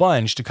blue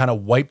sponge to kind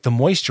of wipe the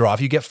moisture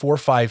off, you get 4 or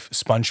 5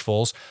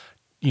 spongefuls,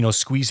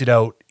 squeeze it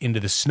out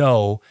into the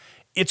snow.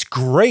 It's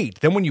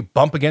great. Then when you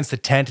bump against the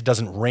tent, it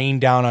doesn't rain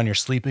down on your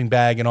sleeping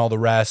bag and all the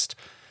rest.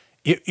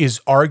 It is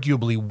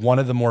arguably one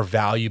of the more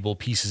valuable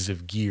pieces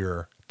of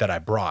gear that I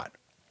brought.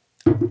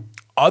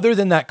 Other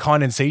than that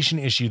condensation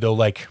issue though,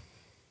 like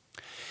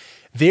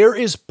there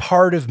is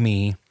part of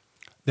me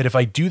that if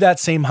I do that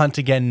same hunt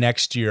again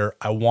next year,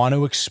 I want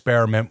to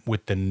experiment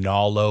with the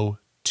Nalo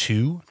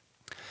 2.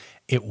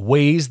 It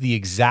weighs the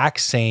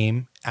exact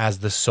same as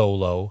the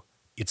Solo.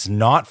 It's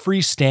not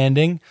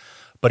freestanding,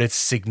 but it's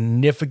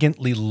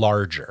significantly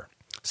larger.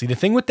 See, the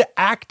thing with the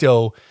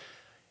Acto,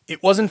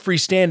 it wasn't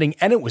freestanding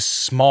and it was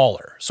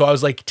smaller. So I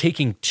was like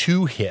taking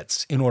 2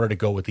 hits in order to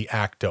go with the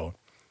Acto.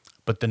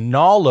 But the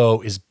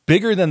Nalo is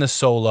bigger than the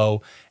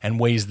Solo and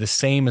weighs the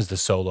same as the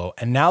Solo.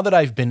 And now that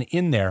I've been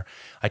in there,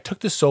 I took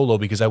the Solo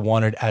because I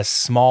wanted as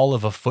small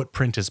of a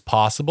footprint as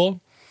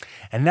possible.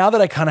 And now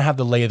that I kind of have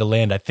the lay of the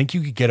land, I think you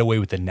could get away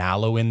with the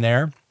Nalo in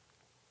there.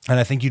 And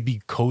I think you'd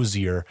be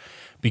cozier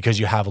because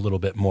you have a little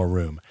bit more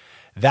room.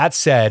 That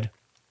said,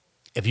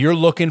 if you're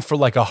looking for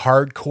like a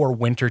hardcore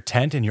winter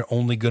tent and you're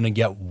only going to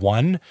get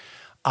one,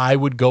 I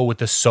would go with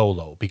the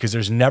Solo because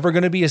there's never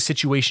going to be a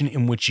situation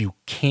in which you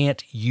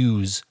can't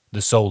use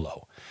the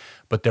Solo.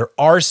 But there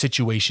are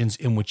situations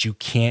in which you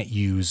can't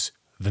use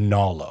the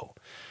Nalo.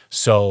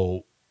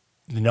 So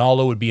the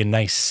Nalo would be a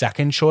nice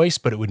second choice,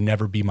 but it would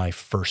never be my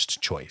first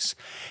choice.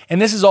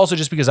 And this is also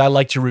just because I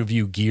like to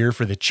review gear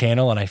for the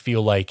channel, and I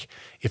feel like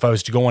if I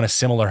was to go on a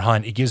similar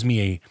hunt, it gives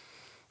me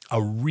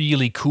a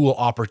really cool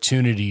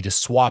opportunity to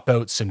swap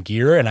out some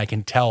gear, and I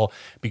can tell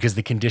because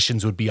the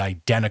conditions would be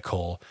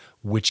identical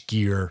which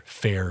gear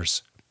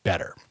fares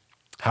better.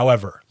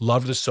 However,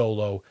 love the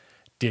Solo,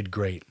 did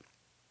great.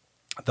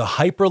 The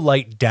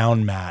Hyperlight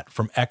down mat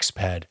from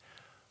Exped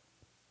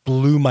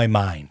blew my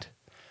mind.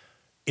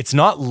 It's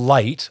not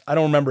light. I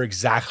don't remember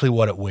exactly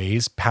what it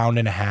weighs,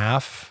 1.5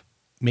 pounds,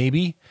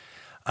 maybe.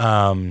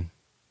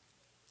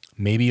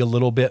 Maybe a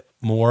little bit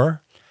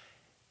more.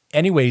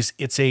 Anyways,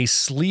 it's a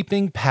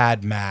sleeping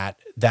pad mat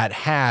that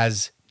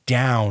has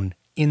down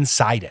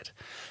inside it.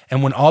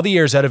 And when all the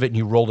air's out of it and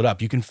you roll it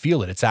up, you can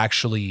feel it. It's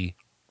actually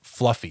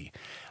fluffy.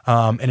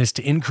 And it's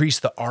to increase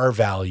the R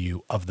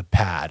value of the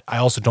pad. I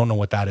also don't know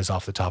what that is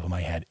off the top of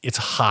my head. It's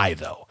high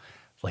though,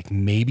 like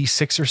maybe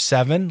 6 or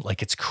 7.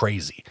 Like it's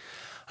crazy.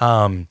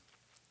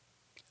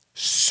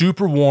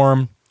 Super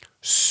warm,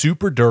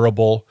 super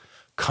durable,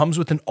 comes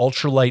with an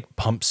ultralight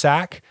pump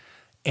sack.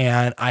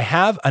 And I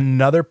have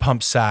another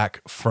pump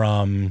sack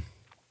from,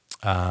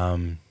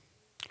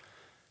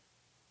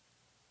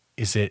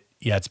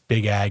 it's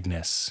Big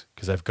Agnes,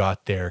 because I've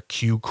got their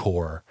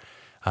Q-Core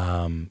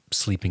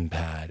sleeping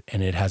pad,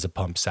 and it has a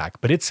pump sack.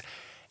 But it's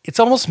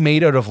almost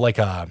made out of like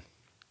a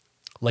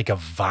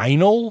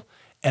vinyl,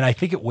 and I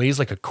think it weighs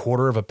like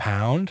 1/4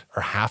 pound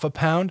or 1/2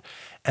 pound.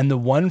 And the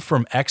one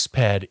from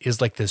Exped is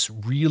like this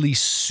really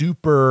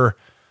super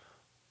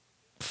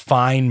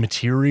fine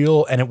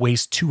material, and it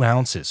weighs 2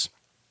 ounces.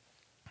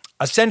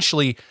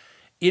 Essentially,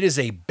 it is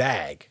a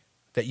bag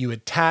that you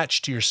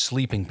attach to your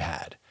sleeping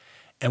pad.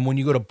 And when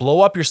you go to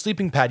blow up your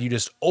sleeping pad, you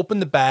just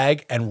open the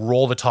bag and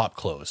roll the top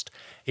closed.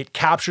 It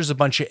captures a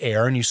bunch of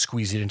air and you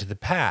squeeze it into the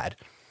pad.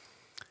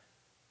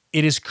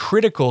 It is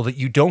critical that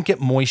you don't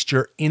get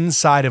moisture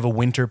inside of a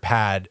winter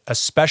pad,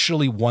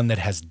 especially one that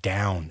has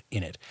down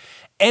in it.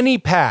 Any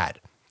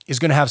pad is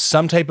going to have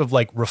some type of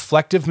like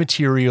reflective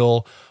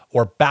material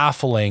or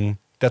baffling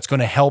that's going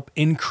to help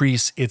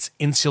increase its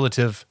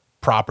insulative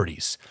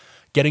properties.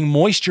 Getting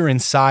moisture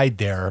inside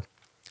there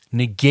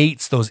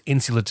negates those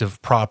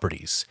insulative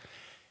properties.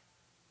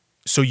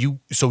 So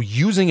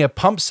using a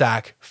pump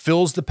sack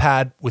fills the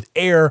pad with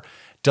air,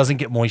 doesn't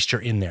get moisture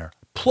in there.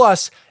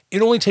 Plus,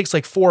 it only takes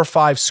like 4 or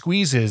 5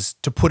 squeezes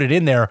to put it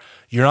in there.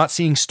 You're not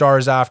seeing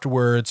stars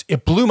afterwards.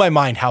 It blew my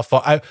mind how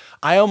far.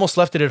 I almost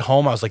left it at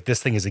home. I was like,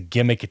 this thing is a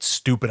gimmick. It's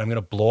stupid. I'm going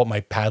to blow up my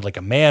pad like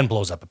a man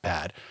blows up a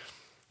pad.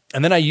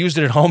 And then I used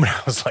it at home and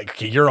I was like,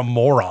 okay, you're a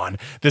moron.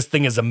 This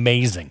thing is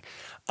amazing.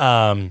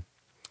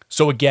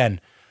 So again,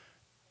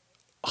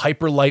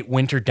 Hyperlight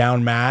winter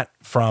down mat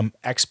from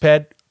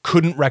Exped,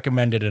 couldn't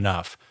recommend it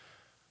enough.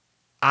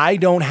 I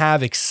don't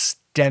have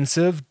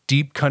extensive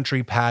deep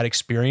country pad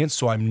experience,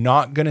 so I'm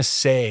not going to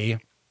say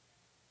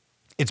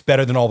it's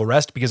better than all the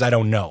rest because I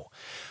don't know.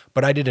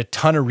 But I did a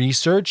ton of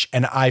research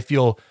and I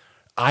feel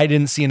I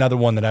didn't see another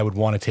one that I would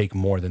want to take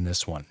more than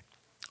this one.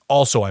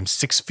 Also, I'm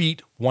 6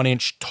 feet, 1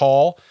 inch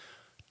tall,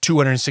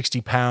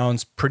 260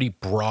 pounds, pretty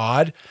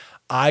broad.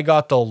 I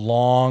got the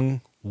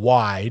long,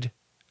 wide,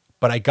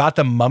 but I got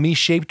the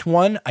mummy-shaped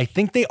one. I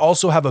think they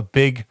also have a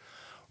big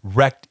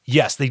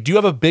yes, they do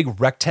have a big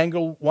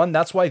rectangle one.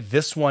 That's why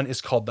this one is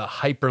called the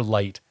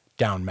Hyperlight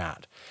down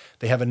mat.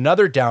 They have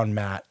another down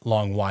mat,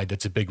 long, wide,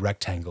 that's a big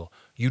rectangle.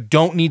 You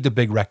don't need the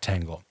big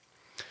rectangle.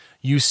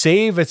 You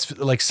save, it's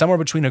like somewhere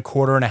between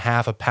 1/4 and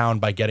 1/2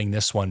 pound by getting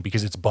this one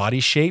because it's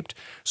body-shaped,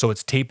 so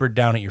it's tapered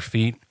down at your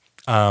feet.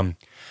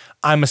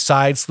 I'm a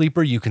side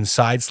sleeper. You can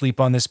side sleep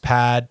on this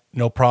pad,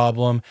 no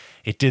problem.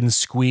 It didn't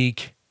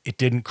squeak. It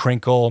didn't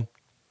crinkle.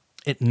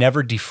 It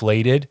never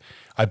deflated.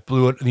 I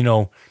blew it,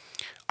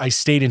 I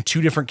stayed in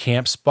 2 different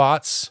camp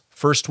spots.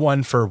 First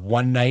one for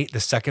 1 night, the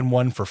second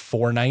one for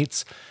 4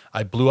 nights.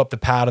 I blew up the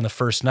pad on the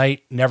first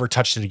night, never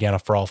touched it again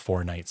for all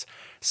 4 nights.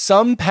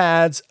 Some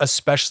pads,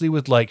 especially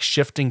with like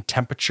shifting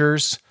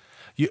temperatures,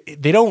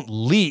 they don't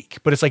leak,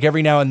 but it's like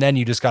every now and then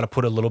you just got to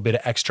put a little bit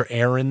of extra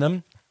air in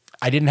them.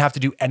 I didn't have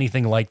to do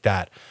anything like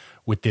that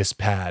with this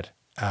pad.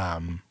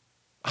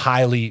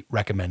 Highly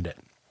recommend it.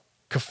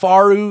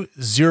 Kifaru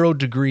 0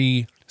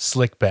 degree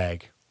slick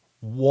bag.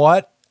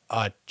 What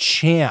a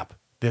champ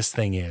this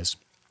thing is.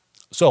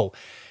 So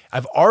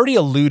I've already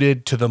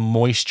alluded to the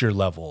moisture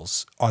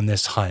levels on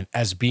this hunt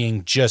as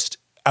being just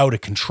out of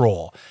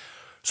control.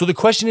 So the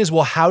question is,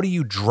 well, how do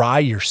you dry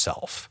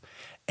yourself?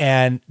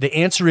 And the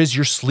answer is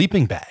your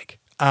sleeping bag.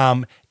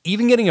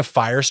 Even getting a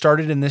fire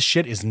started in this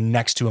shit is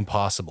next to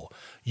impossible.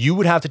 You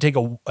would have to take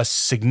a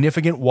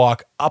significant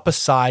walk up a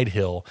side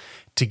hill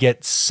to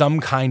get some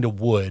kind of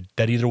wood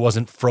that either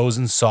wasn't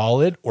frozen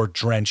solid or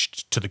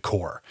drenched to the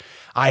core.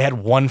 I had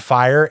one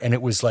fire and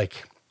it was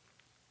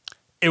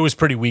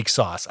pretty weak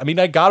sauce. I mean,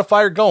 I got a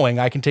fire going.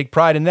 I can take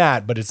pride in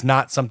that, but it's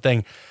not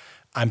something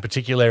I'm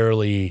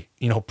particularly,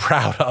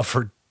 proud of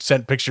or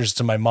sent pictures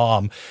to my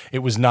mom. It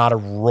was not a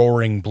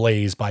roaring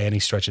blaze by any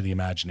stretch of the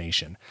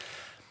imagination.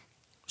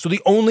 So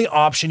the only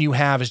option you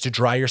have is to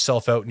dry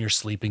yourself out in your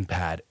sleeping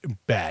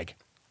bag.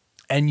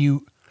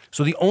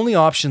 So the only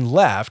option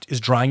left is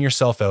drying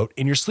yourself out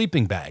in your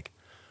sleeping bag.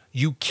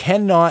 You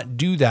cannot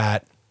do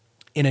that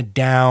in a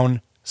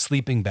down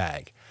sleeping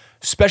bag,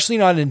 especially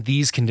not in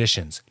these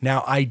conditions.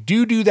 Now, I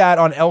do that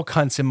on elk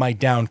hunts in my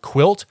down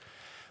quilt,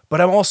 but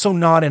I'm also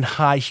not in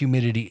high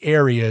humidity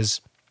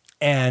areas.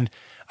 And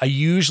I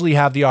usually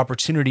have the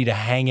opportunity to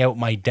hang out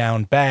my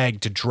down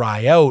bag to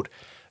dry out,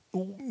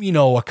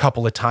 a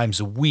couple of times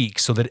a week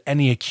so that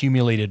any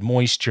accumulated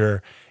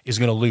moisture is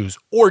going to lose.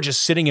 Or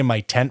just sitting in my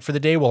tent for the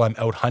day while I'm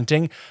out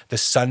hunting, the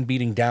sun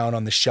beating down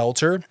on the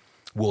shelter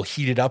will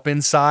heat it up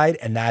inside,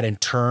 and that in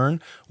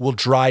turn will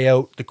dry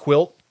out the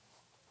quilt.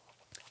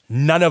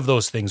 None of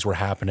those things were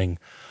happening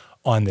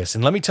on this.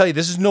 And let me tell you,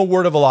 this is no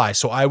word of a lie.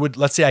 So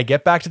let's say I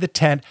get back to the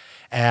tent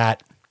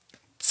at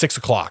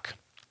 6:00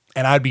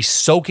 and I'd be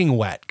soaking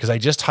wet because I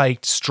just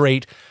hiked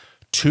straight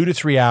 2 to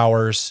 3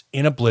 hours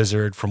in a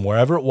blizzard from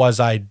wherever it was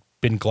I'd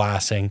been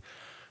glassing.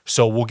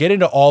 So we'll get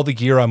into all the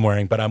gear I'm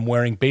wearing, but I'm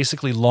wearing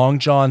basically long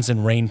johns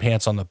and rain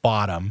pants on the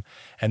bottom,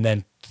 and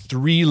then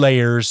 3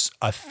 layers,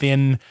 a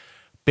thin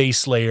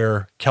base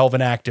layer,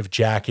 Kelvin Active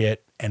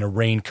jacket, and a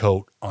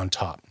raincoat on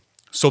top.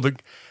 So the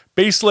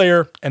base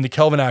layer and the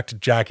Kelvin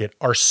Active jacket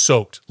are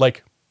soaked.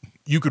 Like,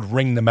 you could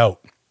wring them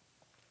out.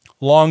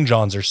 Long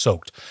johns are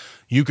soaked.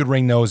 You could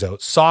wring those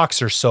out.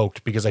 Socks are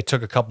soaked because I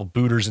took a couple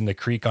booters in the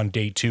creek on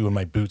day 2 and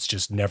my boots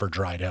just never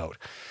dried out.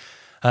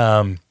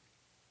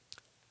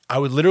 I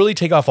would literally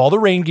take off all the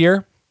rain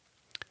gear.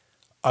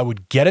 I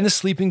would get in the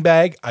sleeping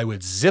bag. I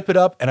would zip it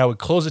up and I would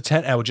close the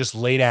tent and I would just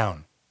lay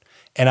down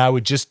and I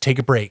would just take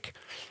a break.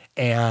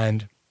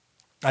 And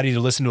I'd either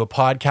listen to a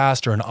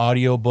podcast or an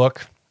audio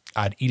book.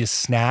 I'd eat a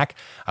snack.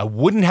 I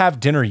wouldn't have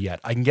dinner yet.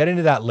 I can get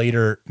into that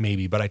later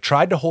maybe, but I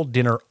tried to hold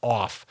dinner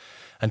off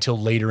until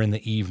later in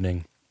the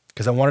evening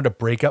because I wanted to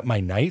break up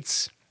my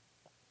nights.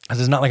 Because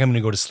it's not like I'm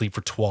going to go to sleep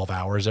for 12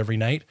 hours every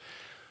night.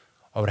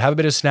 I would have a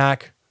bit of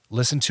snack,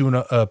 listen to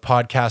a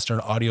podcast or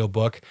an audio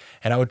book,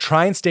 and I would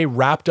try and stay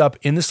wrapped up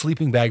in the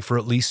sleeping bag for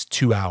at least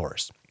 2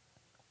 hours.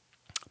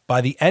 By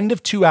the end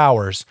of 2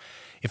 hours,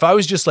 if I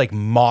was just like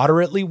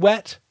moderately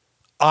wet,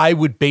 I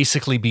would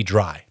basically be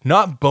dry.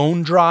 Not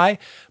bone dry,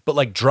 but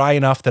like dry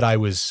enough that I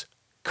was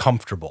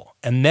comfortable.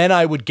 And then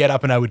I would get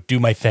up and I would do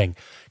my thing.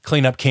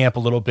 Clean up camp a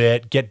little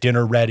bit, get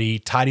dinner ready,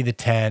 tidy the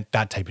tent,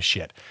 that type of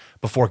shit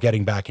before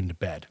getting back into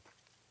bed.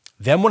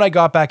 Then when I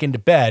got back into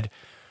bed,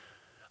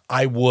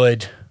 I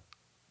would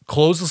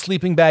close the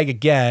sleeping bag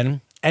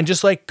again and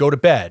just like go to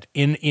bed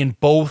in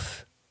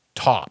both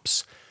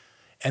tops.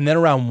 And then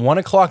around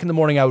 1:00 in the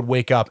morning, I would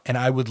wake up and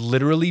I would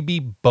literally be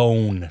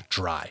bone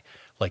dry.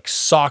 Like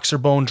socks are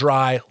bone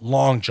dry,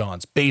 long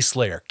johns, base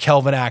layer,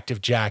 Kelvin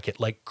Active jacket,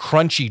 like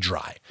crunchy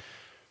dry.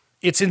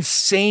 It's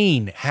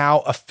insane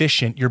how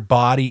efficient your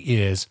body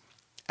is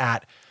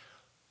at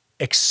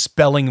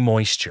expelling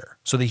moisture.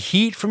 So the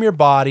heat from your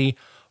body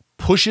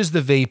pushes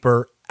the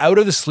vapor out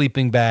of the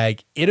sleeping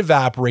bag. It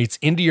evaporates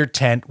into your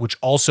tent, which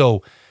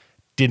also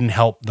didn't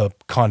help the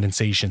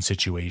condensation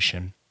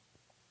situation.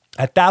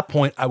 At that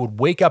point, I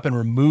would wake up and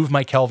remove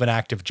my Kelvin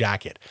Active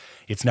jacket.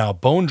 It's now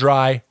bone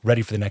dry,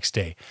 ready for the next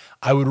day.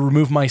 I would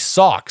remove my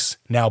socks,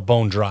 now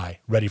bone dry,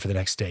 ready for the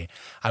next day.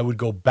 I would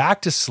go back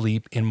to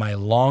sleep in my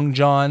long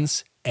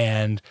johns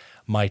and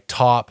my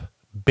top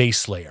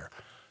base layer.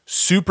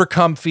 Super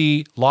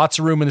comfy, lots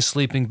of room in the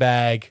sleeping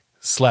bag,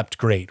 slept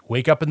great.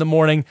 Wake up in the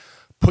morning,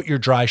 put your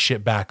dry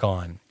shit back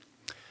on.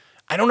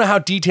 I don't know how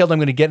detailed I'm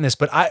going to get in this,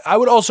 but I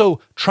would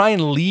also try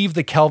and leave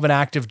the Kelvin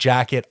Active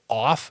jacket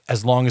off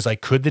as long as I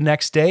could the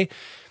next day,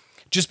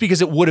 just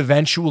because it would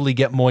eventually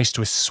get moist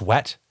with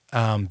sweat,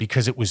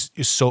 because it was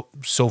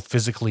so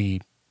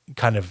physically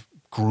kind of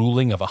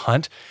grueling of a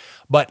hunt.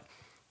 But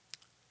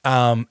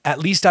at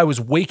least I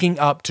was waking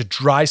up to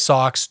dry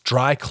socks,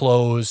 dry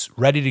clothes,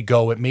 ready to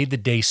go. It made the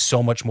day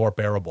so much more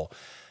bearable.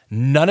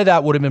 None of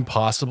that would have been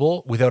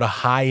possible without a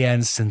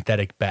high-end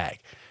synthetic bag.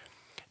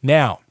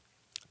 Now,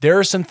 there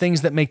are some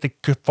things that make the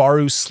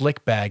Kifaru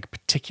Slick Bag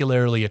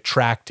particularly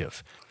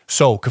attractive.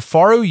 So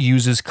Kifaru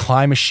uses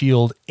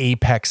ClimaShield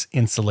Apex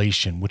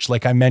insulation, which,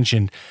 like I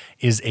mentioned,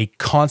 is a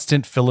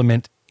constant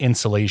filament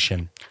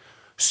insulation.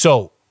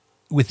 So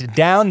with the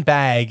down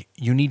bag,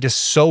 you need to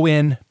sew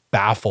in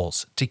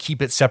baffles to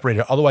keep it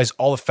separated. Otherwise,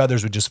 all the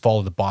feathers would just fall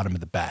to the bottom of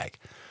the bag.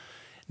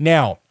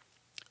 Now,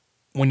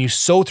 when you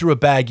sew through a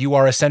bag, you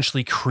are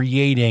essentially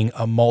creating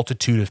a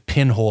multitude of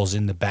pinholes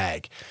in the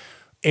bag.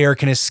 Air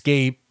can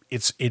escape.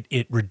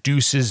 It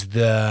reduces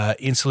the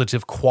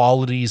insulative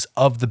qualities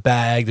of the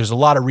bag. There's a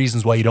lot of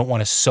reasons why you don't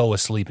want to sew a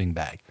sleeping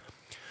bag.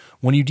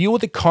 When you deal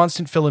with a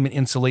constant filament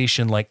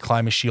insulation like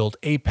ClimaShield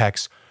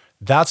Apex,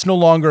 that's no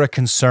longer a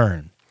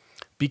concern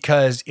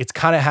because it's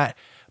kind of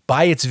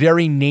by its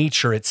very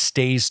nature, it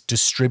stays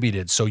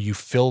distributed. So you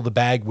fill the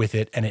bag with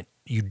it and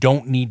you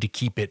don't need to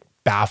keep it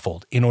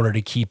baffled in order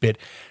to keep it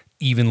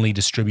evenly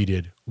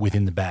distributed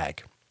within the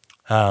bag.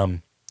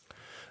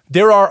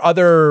 There are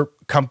other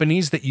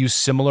companies that use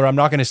similar. I'm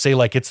not going to say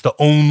like it's the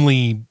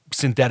only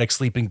synthetic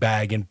sleeping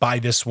bag and buy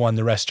this one,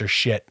 the rest are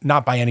shit.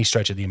 Not by any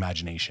stretch of the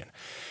imagination.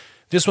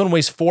 This one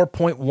weighs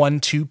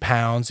 4.12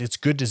 pounds. It's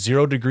good to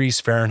 0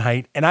 degrees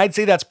Fahrenheit. And I'd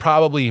say that's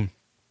probably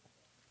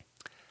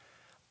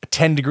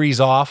 10 degrees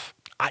off.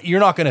 You're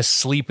not going to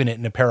sleep in it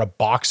in a pair of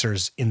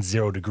boxers in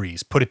 0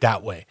 degrees. Put it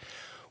that way.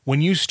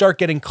 When you start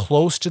getting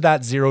close to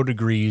that 0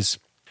 degrees,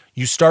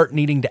 you start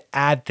needing to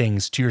add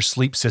things to your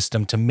sleep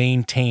system to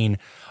maintain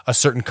a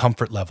certain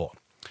comfort level.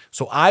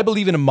 So I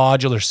believe in a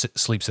modular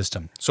sleep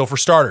system. So for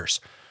starters,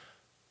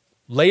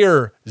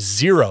 layer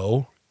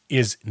 0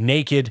 is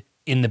naked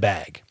in the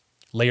bag.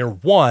 Layer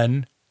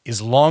 1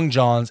 is long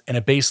johns and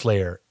a base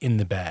layer in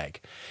the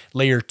bag.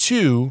 Layer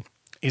 2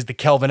 is the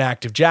Kelvin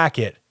Active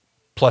jacket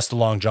plus the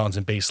long johns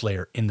and base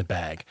layer in the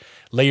bag.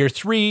 Layer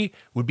 3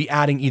 would be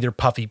adding either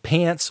puffy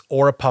pants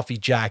or a puffy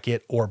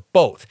jacket or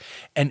both.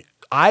 And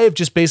I have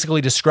just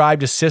basically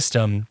described a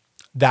system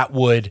that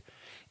would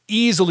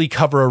easily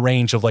cover a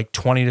range of like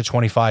 20 to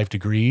 25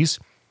 degrees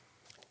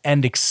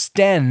and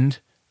extend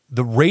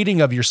the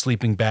rating of your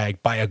sleeping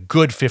bag by a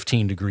good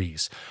 15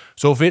 degrees.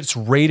 So if it's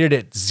rated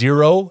at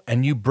 0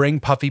 and you bring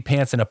puffy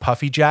pants and a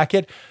puffy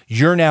jacket,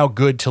 you're now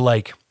good to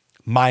like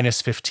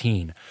minus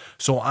 15.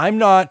 So I'm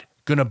not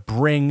going to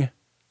bring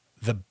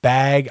the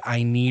bag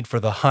I need for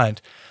the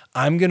hunt.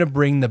 I'm going to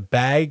bring the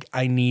bag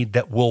I need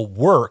that will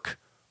work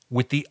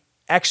with the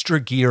extra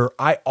gear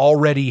I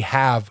already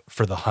have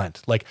for the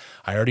hunt. Like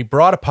I already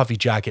brought a puffy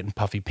jacket and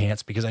puffy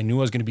pants because I knew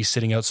I was going to be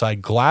sitting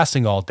outside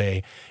glassing all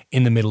day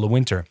in the middle of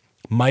winter.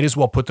 Might as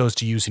well put those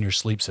to use in your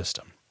sleep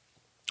system.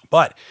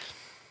 But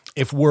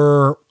if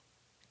we're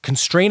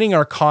constraining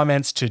our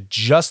comments to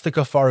just the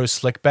Kifaru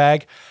Slick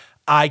Bag,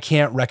 I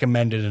can't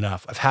recommend it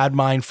enough. I've had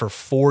mine for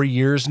 4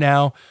 years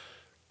now.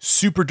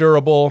 Super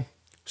durable,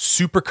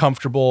 super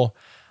comfortable.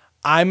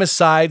 I'm a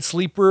side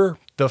sleeper.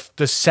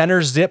 The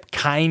center zip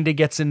kind of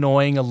gets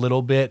annoying a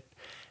little bit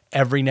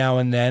every now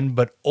and then,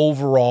 but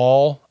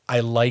overall,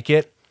 I like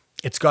it.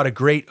 It's got a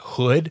great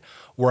hood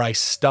where I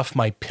stuff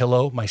my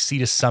pillow, my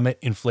Sea Summit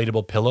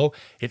inflatable pillow.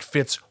 It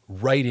fits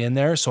right in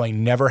there, so I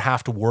never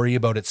have to worry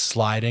about it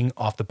sliding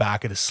off the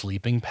back of the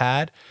sleeping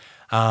pad.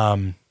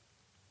 Can't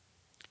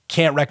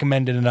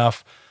recommend it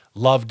enough.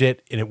 Loved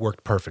it, and it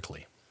worked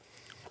perfectly.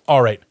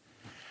 All right.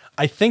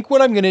 I think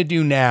what I'm going to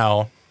do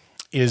now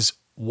is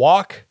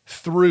walk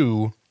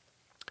through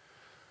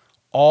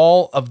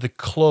all of the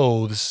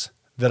clothes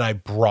that I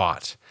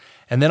brought.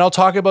 And then I'll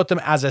talk about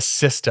them as a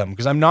system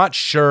because I'm not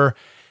sure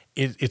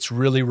it's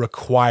really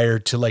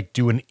required to like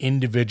do an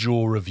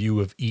individual review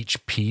of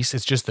each piece.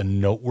 It's just the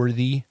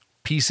noteworthy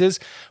pieces.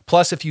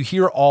 Plus, if you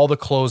hear all the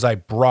clothes I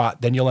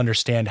brought, then you'll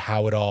understand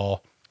how it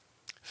all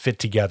fit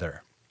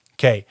together.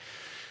 Okay.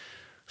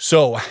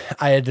 So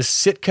I had the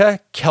Sitka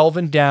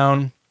Kelvin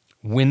Down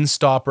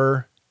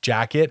Windstopper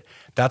jacket.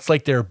 That's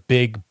like their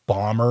big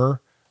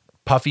bomber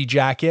puffy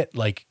jacket,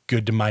 like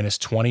good to minus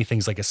 20,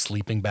 things like a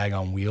sleeping bag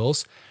on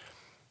wheels.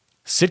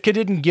 Sitka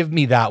didn't give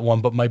me that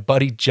one, but my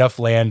buddy Jeff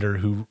Lander,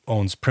 who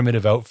owns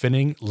Primitive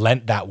Outfitting,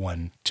 lent that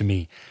one to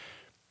me.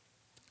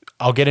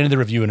 I'll get into the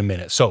review in a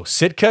minute. So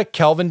Sitka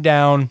Kelvin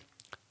Down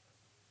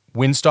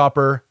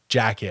Windstopper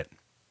jacket,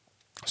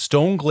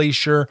 Stone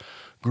Glacier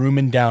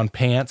Grumman Down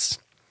pants,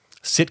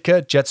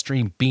 Sitka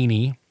Jetstream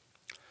beanie,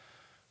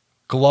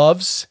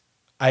 gloves.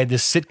 I had the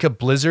Sitka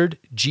Blizzard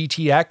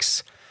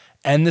GTX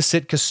and the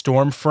Sitka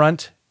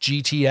Stormfront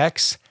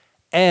GTX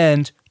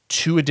and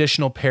 2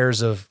 additional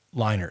pairs of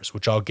liners,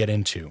 which I'll get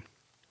into.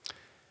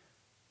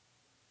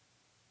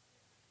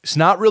 It's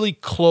not really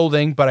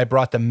clothing, but I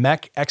brought the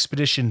Mech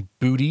Expedition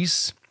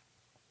booties.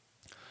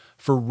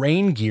 For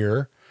rain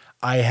gear,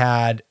 I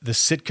had the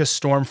Sitka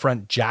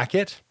Stormfront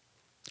jacket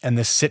and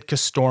the Sitka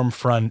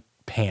Stormfront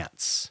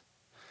pants.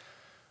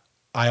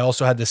 I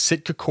also had the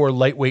Sitka Core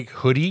lightweight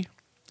hoodie.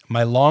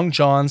 My long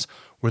johns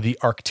were the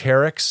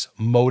Arc'teryx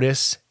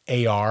Modus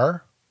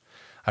AR.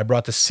 I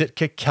brought the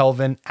Sitka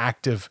Kelvin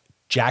Active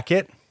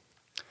jacket.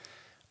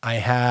 I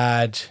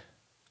had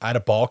a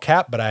ball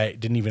cap, but I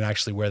didn't even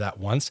actually wear that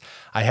once.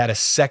 I had a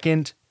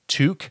second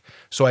toque.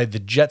 So I had the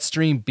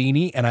Jetstream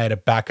beanie and I had a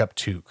backup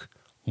toque.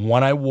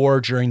 One I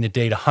wore during the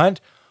day to hunt.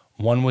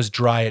 One was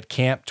dry at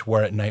camp to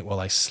wear at night while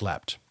I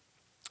slept.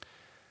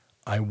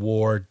 I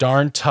wore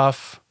Darn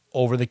Tough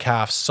over the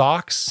calf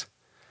socks,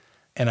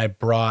 and I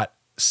brought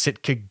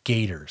Sitka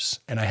gaiters,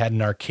 and I had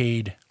an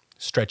Arcade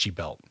stretchy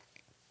belt.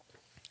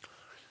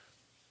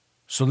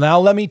 So now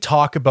let me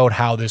talk about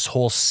how this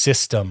whole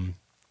system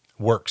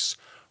works.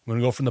 I'm going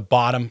to go from the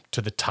bottom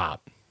to the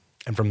top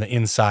and from the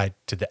inside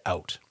to the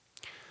out.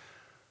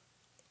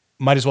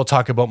 Might as well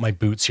talk about my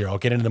boots here. I'll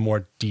get into the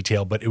more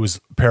detail, but it was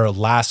a pair of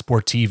La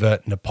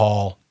Sportiva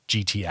Nepal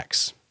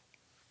GTX.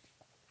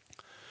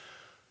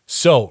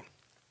 So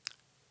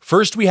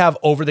first we have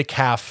over the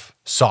calf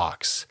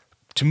socks.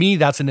 To me,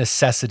 that's a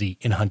necessity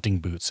in hunting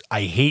boots.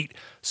 I hate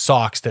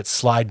socks that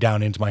slide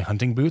down into my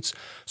hunting boots,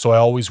 so I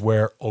always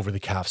wear over the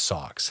calf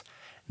socks.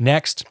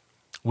 Next,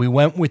 we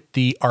went with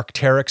the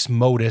Arc'teryx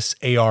Modus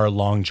AR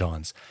long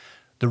johns.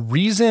 The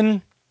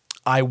reason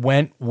I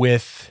went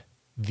with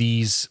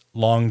these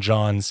long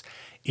johns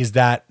is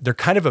that they're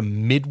kind of a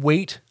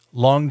mid-weight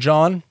long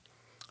john.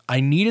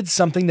 I needed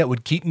something that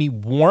would keep me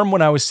warm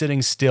when I was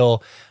sitting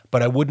still,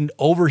 but I wouldn't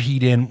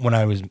overheat in when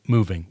I was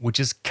moving, which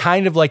is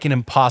kind of like an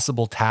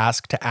impossible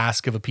task to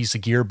ask of a piece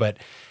of gear, but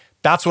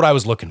that's what I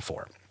was looking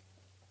for.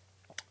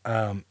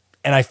 And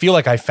I feel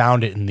like I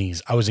found it in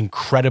these. I was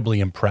incredibly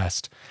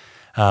impressed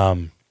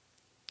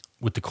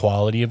with the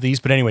quality of these.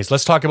 But anyways,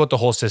 let's talk about the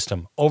whole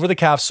system. Over the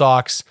calf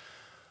socks,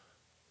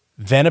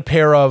 then a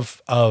pair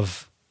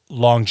of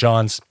Long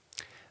Johns,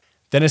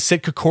 then a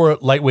Sitka Core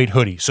lightweight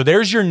hoodie. So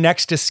there's your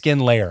next to skin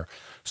layer.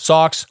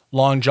 Socks,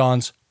 Long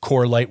Johns,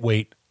 Core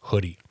lightweight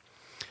hoodie.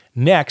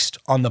 Next,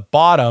 on the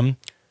bottom,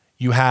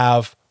 you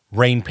have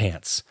rain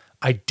pants.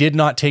 I did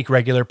not take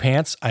regular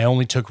pants. I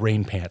only took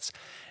rain pants.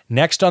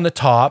 Next on the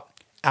top,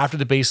 after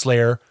the base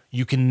layer,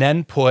 you can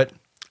then put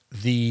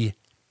the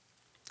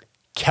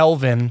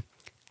Kelvin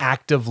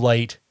Active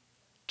Light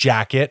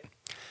jacket.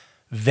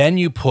 Then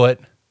you put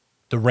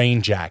the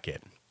rain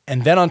jacket.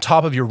 And then on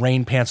top of your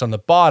rain pants on the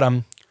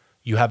bottom,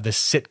 you have the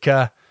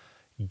Sitka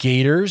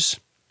gaiters.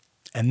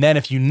 And then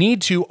if you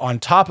need to, on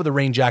top of the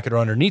rain jacket or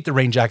underneath the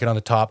rain jacket on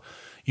the top,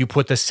 you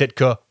put the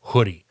Sitka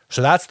hoodie.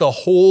 So that's the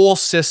whole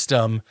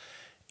system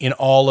in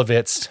all of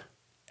its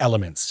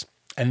elements.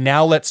 And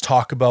now let's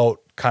talk about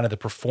kind of the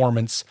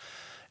performance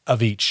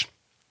of each.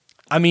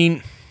 I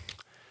mean,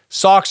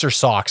 socks are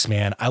socks,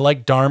 man. I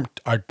like darn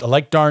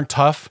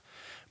tough,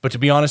 but to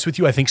be honest with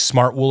you, I think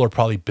Smartwool are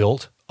probably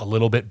built a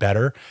little bit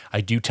better.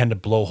 I do tend to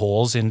blow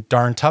holes in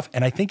darn tough,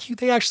 and I think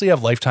they actually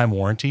have lifetime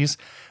warranties,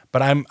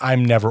 but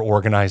I'm never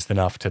organized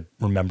enough to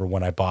remember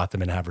when I bought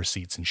them and have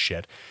receipts and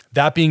shit.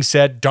 That being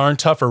said, darn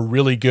tough are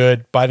really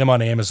good. Buy them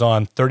on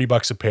Amazon,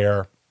 $30 a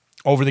pair,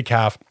 over the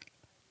calf.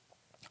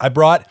 I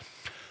brought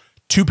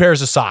 2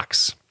 pairs of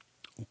socks,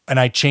 and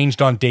I changed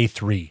on day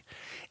 3.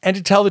 And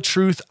to tell the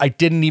truth, I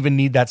didn't even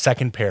need that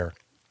second pair.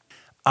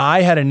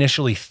 I had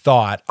initially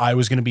thought I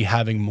was going to be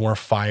having more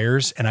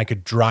fires and I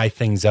could dry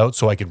things out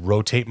so I could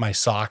rotate my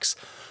socks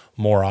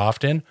more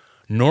often.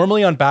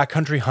 Normally on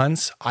backcountry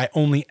hunts, I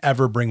only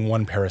ever bring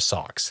 1 pair of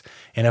socks.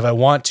 And if I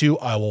want to,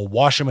 I will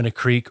wash them in a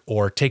creek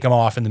or take them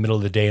off in the middle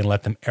of the day and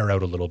let them air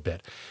out a little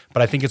bit.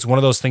 But I think it's one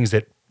of those things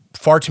that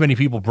far too many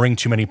people bring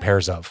too many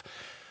pairs of.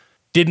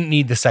 Didn't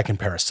need the second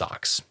pair of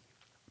socks.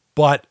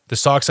 But the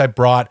socks I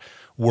brought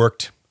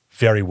worked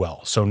very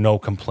well, so no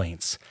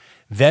complaints.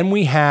 Then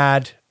we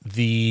had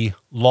the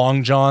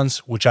Long Johns,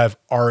 which I've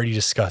already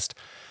discussed.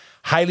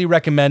 Highly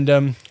recommend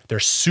them. They're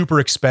super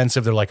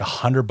expensive. They're like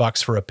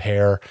 $100 for a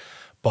pair,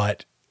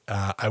 but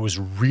I was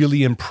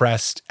really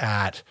impressed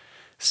at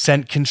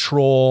scent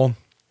control,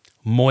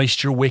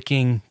 moisture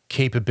wicking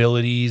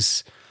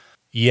capabilities.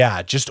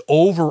 Yeah, just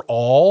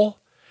overall,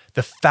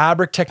 the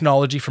fabric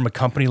technology from a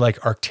company like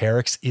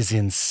Arc'teryx is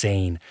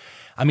insane.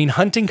 I mean,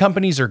 hunting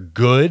companies are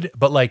good,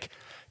 but like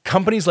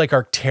companies like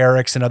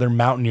Arc'teryx and other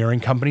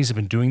mountaineering companies have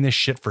been doing this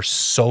shit for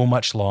so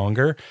much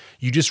longer.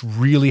 You just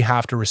really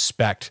have to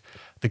respect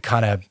the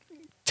kind of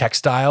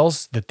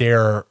textiles that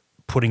they're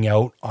putting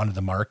out onto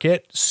the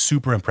market.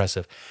 Super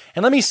impressive.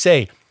 And let me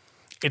say,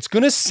 it's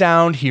going to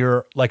sound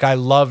here like I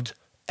loved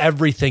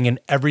everything and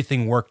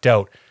everything worked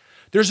out.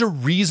 There's a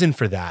reason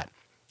for that.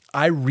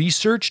 I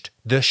researched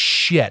the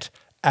shit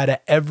out of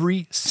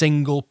every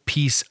single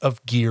piece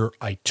of gear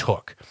I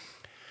took.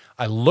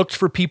 I looked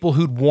for people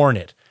who'd worn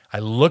it. I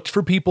looked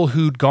for people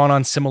who'd gone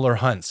on similar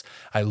hunts.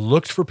 I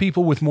looked for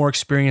people with more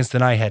experience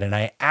than I had, and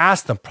I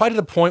asked them, probably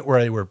to the point where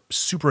they were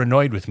super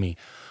annoyed with me,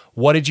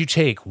 what did you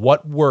take?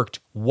 What worked?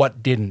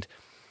 What didn't?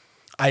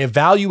 I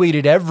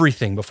evaluated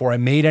everything before I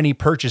made any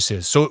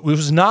purchases. So it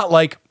was not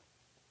like,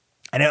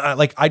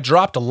 I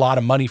dropped a lot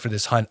of money for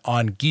this hunt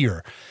on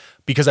gear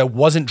because I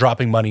wasn't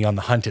dropping money on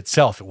the hunt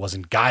itself. It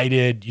wasn't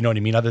guided, you know what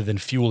I mean? Other than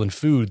fuel and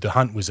food, the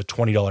hunt was a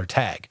 $20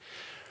 tag.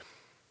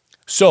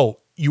 So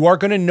you are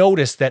going to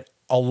notice that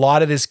a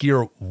lot of this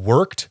gear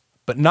worked,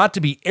 but not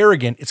to be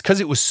arrogant. It's because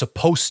it was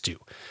supposed to.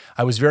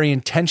 I was very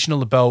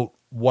intentional about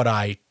what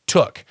I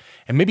took.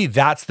 And maybe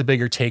that's the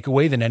bigger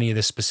takeaway than any of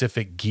the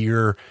specific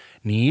gear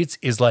needs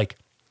is like,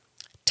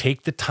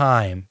 take the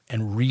time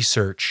and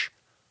research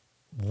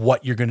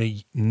what you're going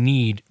to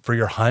need for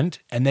your hunt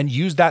and then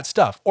use that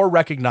stuff, or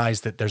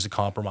recognize that there's a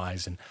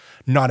compromise and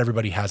not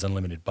everybody has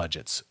unlimited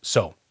budgets.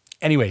 So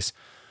anyways,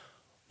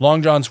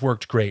 Long Johns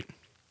worked great.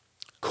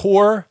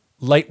 Core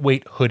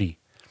lightweight hoodie.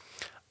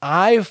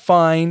 I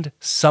find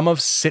some of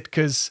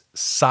Sitka's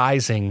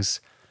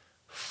sizings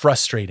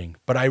frustrating,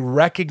 but I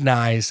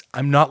recognize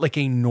I'm not like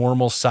a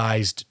normal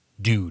sized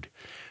dude.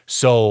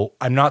 So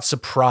I'm not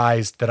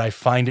surprised that I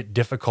find it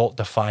difficult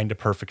to find a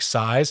perfect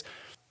size.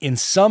 In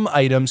some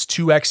items,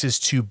 2X is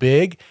too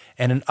big,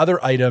 and in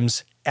other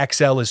items,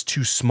 XL is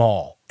too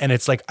small. And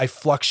it's like I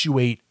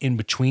fluctuate in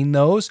between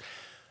those.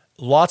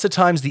 Lots of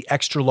times the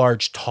extra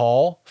large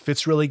tall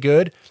fits really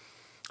good.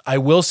 I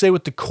will say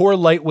with the Core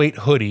lightweight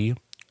hoodie,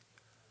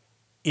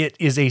 it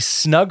is a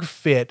snug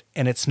fit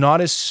and it's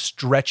not as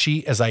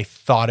stretchy as I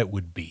thought it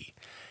would be.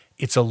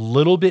 It's a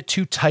little bit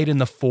too tight in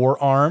the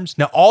forearms.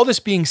 Now, all this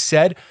being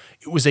said,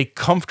 it was a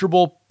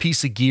comfortable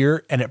piece of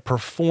gear and it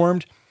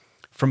performed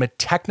from a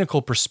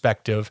technical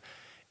perspective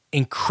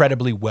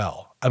incredibly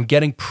well. I'm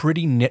getting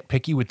pretty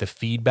nitpicky with the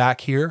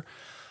feedback here.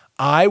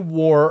 I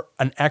wore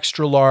an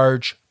extra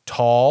large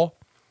tall.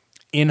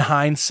 In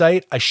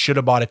hindsight, I should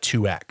have bought a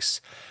 2X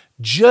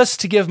just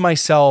to give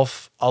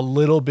myself a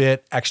little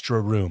bit extra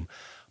room.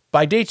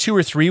 By day 2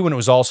 or 3, when it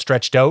was all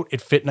stretched out, it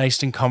fit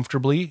nice and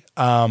comfortably,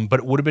 but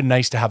it would have been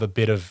nice to have a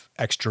bit of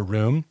extra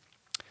room.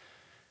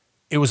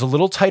 It was a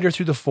little tighter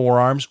through the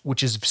forearms,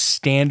 which is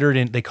standard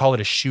in, they call it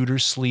a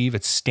shooter's sleeve.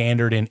 It's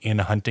standard in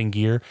hunting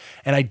gear.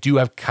 And I do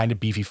have kind of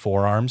beefy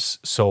forearms.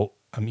 So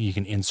you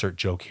can insert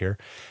joke here.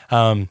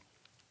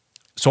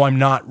 So I'm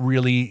not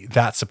really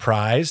that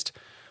surprised.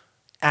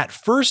 At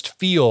first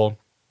feel,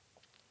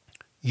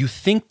 you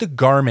think the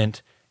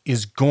garment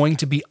is going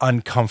to be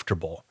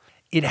uncomfortable.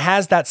 It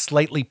has that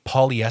slightly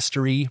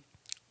polyestery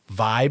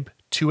vibe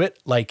to it.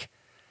 Like,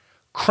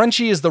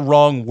 crunchy is the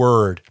wrong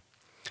word.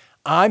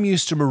 I'm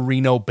used to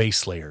merino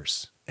base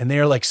layers, and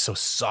they're like so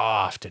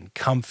soft and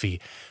comfy.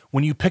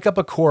 When you pick up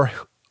a Core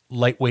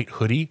lightweight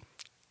hoodie,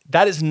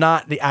 that is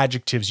not the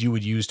adjectives you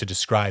would use to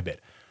describe it.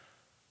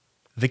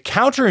 The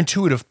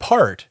counterintuitive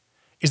part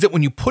is that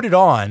when you put it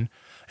on,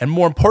 and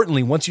more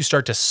importantly, once you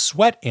start to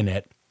sweat in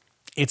it,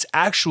 it's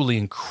actually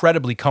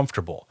incredibly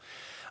comfortable.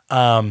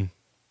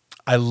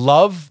 I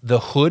love the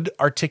hood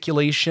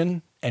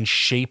articulation and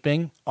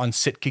shaping on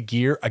Sitka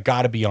gear. I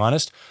gotta be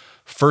honest,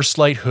 First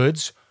Light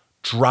hoods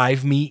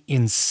drive me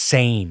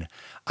insane.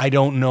 I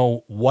don't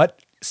know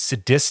what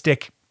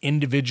sadistic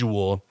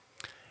individual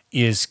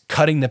is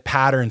cutting the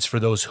patterns for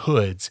those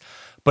hoods,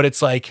 but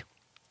it's like,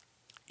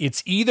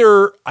 it's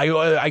either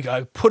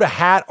I put a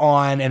hat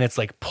on and it's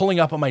like pulling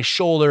up on my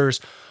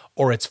shoulders,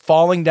 or it's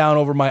falling down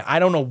over my, I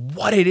don't know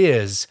what it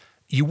is.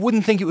 You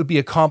wouldn't think it would be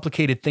a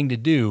complicated thing to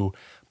do,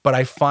 but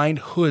I find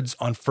hoods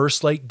on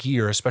First Light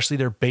gear, especially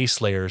their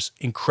base layers,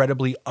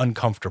 incredibly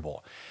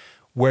uncomfortable.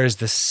 Whereas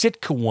the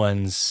Sitka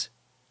ones,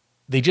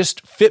 they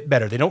just fit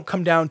better. They don't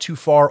come down too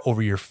far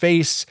over your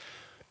face.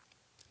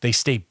 They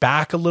stay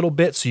back a little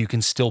bit so you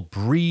can still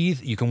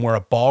breathe. You can wear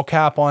a ball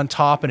cap on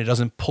top and it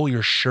doesn't pull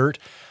your shirt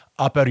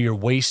up out of your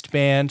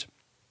waistband.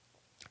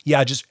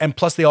 Yeah, and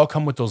plus they all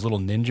come with those little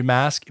ninja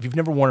masks. If you've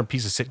never worn a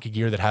piece of Sitka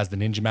gear that has the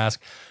ninja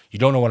mask, you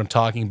don't know what I'm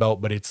talking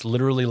about, but it's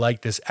literally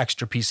like this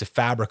extra piece of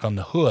fabric on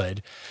the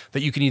hood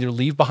that you can either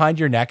leave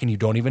behind your neck and you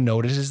don't even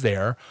notice is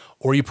there,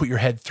 or you put your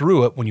head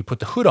through it when you put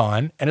the hood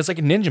on, and it's like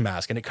a ninja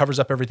mask and it covers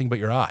up everything but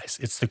your eyes.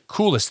 It's the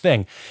coolest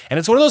thing. And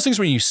it's one of those things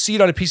where you see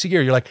it on a piece of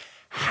gear, you're like,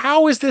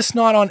 how is this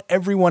not on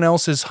everyone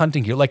else's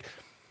hunting gear? Like,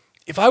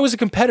 if I was a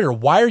competitor,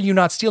 why are you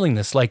not stealing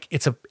this? Like,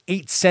 it's a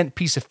 8-cent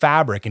piece of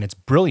fabric and it's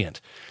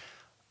brilliant.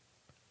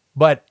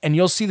 And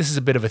you'll see this is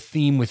a bit of a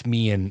theme with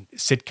me and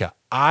Sitka.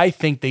 I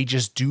think they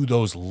just do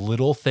those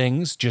little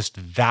things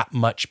just that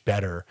much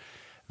better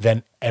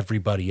than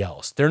everybody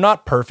else. They're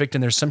not perfect,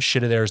 and there's some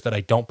shit of theirs that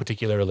I don't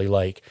particularly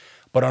like,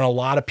 but on a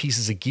lot of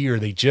pieces of gear,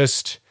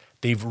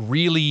 they've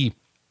really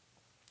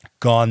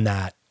gone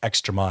that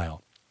extra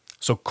mile.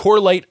 So Core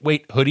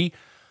lightweight hoodie,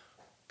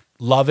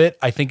 love it.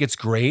 I think it's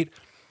great.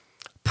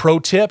 Pro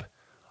tip,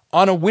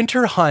 on a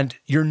winter hunt,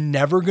 you're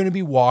never going to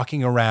be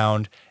walking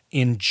around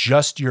in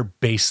just your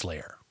base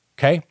layer,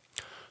 okay?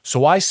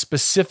 So I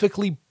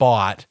specifically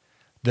bought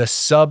the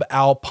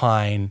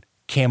Subalpine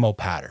camo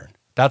pattern.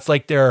 That's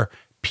like their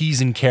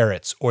peas and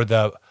carrots, or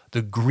the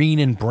green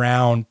and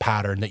brown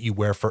pattern that you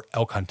wear for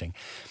elk hunting.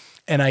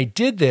 And I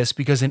did this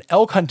because in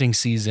elk hunting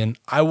season,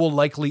 I will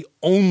likely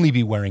only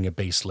be wearing a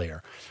base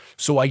layer.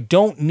 So I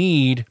don't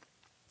need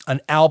an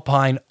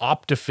Alpine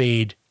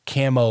Optifade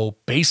camo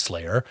base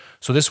layer.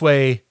 So this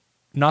way,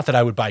 not that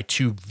I would buy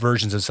two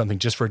versions of something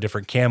just for a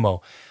different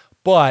camo,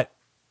 but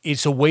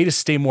it's a way to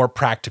stay more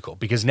practical,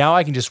 because now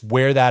I can just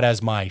wear that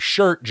as my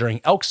shirt during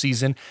elk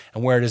season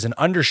and wear it as an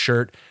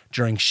undershirt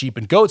during sheep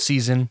and goat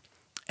season,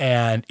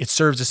 and it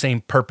serves the same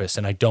purpose,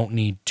 and I don't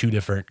need two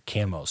different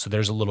camos. So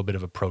there's a little bit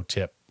of a pro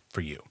tip for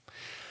you.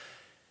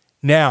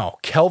 Now,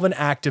 Kelvin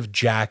Active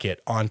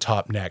Jacket on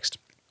top next.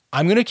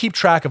 I'm going to keep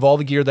track of all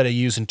the gear that I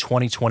use in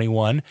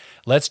 2021.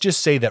 Let's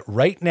just say that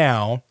right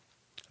now,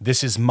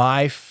 this is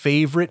my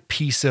favorite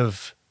piece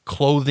of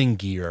clothing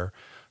gear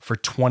for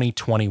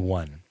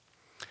 2021.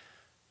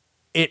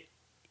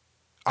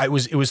 It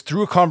was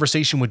through a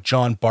conversation with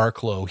John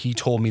Barklow. He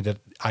told me that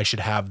I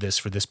should have this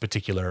for this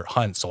particular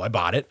hunt, so I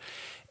bought it.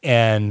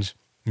 And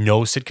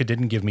no, Sitka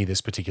didn't give me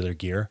this particular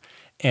gear.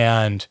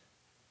 And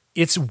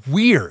it's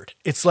weird.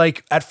 It's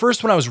like, at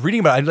first when I was reading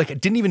about it, I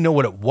didn't even know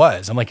what it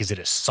was. I'm like, is it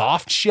a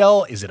soft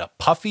shell? Is it a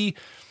puffy?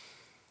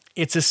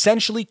 It's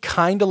essentially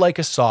kind of like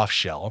a soft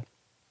shell,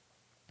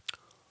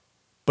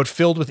 but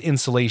filled with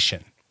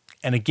insulation.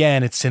 And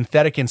again, it's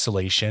synthetic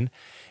insulation.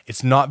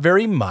 It's not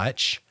very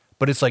much,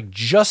 but it's like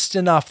just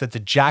enough that the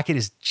jacket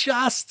is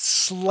just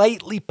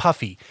slightly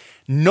puffy.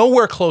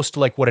 Nowhere close to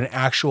like what an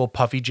actual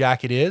puffy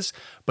jacket is,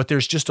 but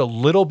there's just a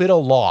little bit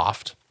of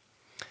loft.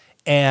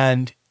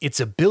 And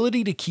its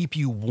ability to keep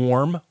you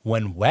warm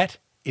when wet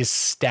is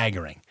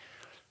staggering.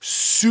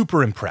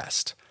 Super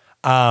impressed.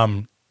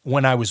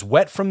 When I was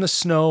wet from the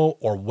snow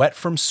or wet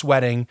from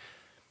sweating,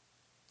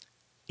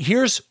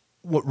 here's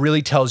what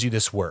really tells you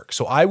this works.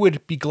 So I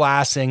would be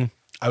glassing.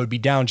 I would be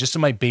down just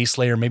in my base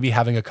layer, maybe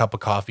having a cup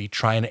of coffee,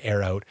 trying to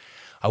air out.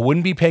 I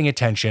wouldn't be paying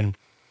attention.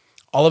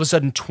 All of a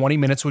sudden, 20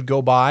 minutes would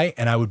go by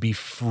and I would be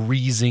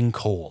freezing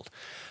cold,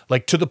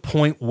 like to the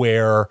point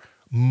where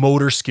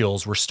motor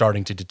skills were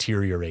starting to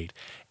deteriorate.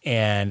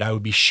 And I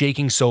would be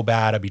shaking so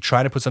bad. I'd be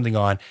trying to put something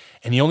on.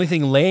 And the only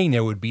thing laying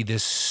there would be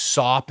this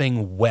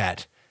sopping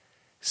wet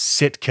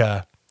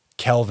Sitka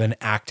Kelvin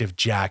Active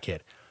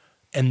Jacket.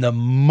 And the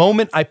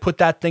moment I put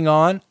that thing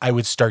on, I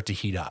would start to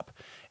heat up.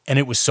 And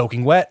it was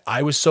soaking wet.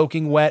 I was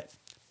soaking wet.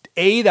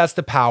 That's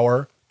the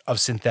power of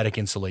synthetic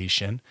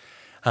insulation.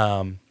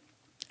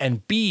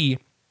 And B,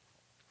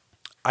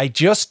 I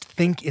just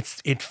think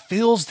it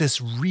fills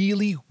this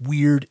really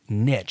weird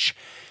niche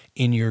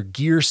in your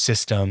gear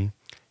system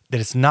that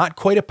it's not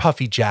quite a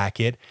puffy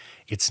jacket.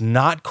 It's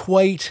not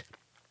quite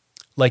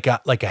like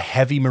a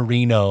heavy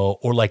merino,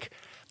 or like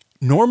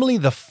normally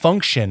the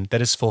function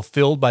that is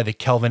fulfilled by the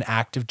Kelvin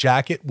Active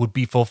Jacket would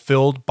be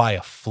fulfilled by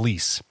a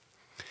fleece,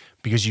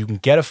 because you can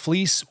get a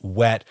fleece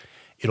wet.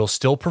 It'll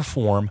still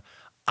perform.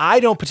 I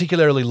don't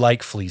particularly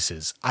like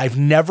fleeces. I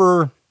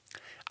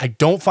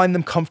don't find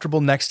them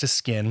comfortable next to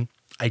skin.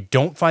 I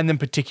don't find them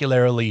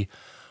particularly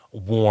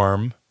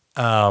warm.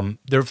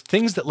 They're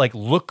things that like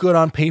look good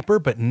on paper,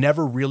 but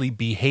never really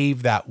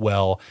behave that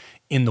well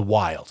in the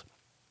wild.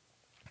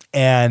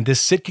 And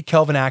this Sitka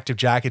Kelvin Active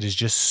Jacket is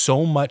just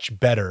so much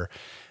better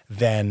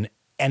than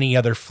any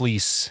other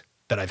fleece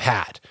that I've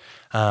had.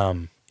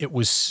 It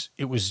was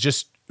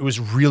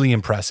really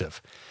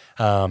impressive.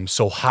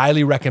 So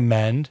highly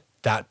recommend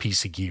that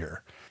piece of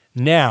gear.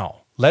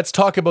 Now, let's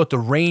talk about the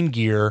rain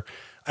gear.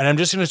 And I'm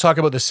just going to talk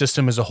about the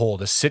system as a whole,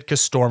 the Sitka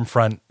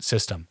Stormfront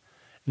system.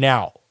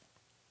 Now,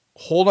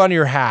 hold on to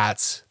your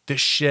hats.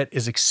 This shit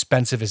is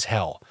expensive as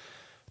hell.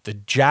 The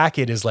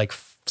jacket is like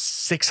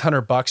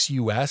 $600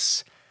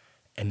 US,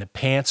 and the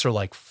pants are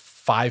like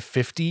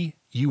 $550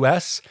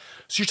 US.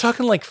 So you're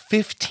talking like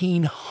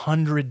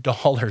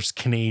 $1,500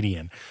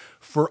 Canadian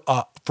for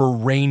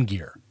rain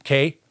gear.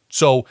 Okay.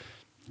 So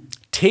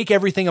take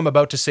everything I'm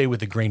about to say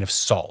with a grain of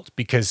salt,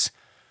 because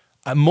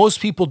most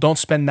people don't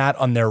spend that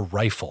on their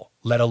rifle,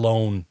 let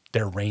alone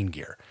their rain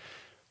gear.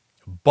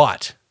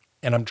 But,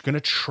 and I'm going to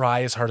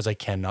try as hard as I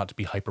can not to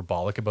be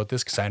hyperbolic about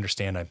this, because I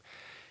understand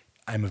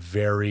I'm a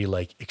very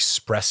like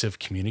expressive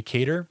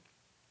communicator.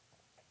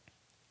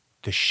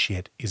 The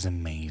shit is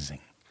amazing.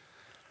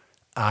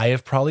 I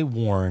have probably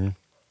worn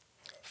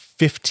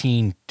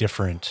 15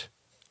 different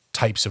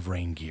types of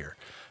rain gear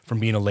from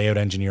being a layout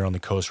engineer on the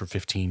coast for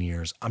 15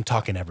 years. I'm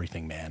talking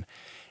everything, man.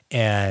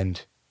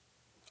 And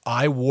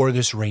I wore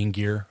this rain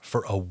gear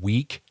for a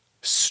week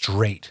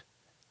straight.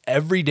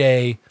 Every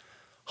day,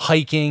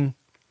 hiking,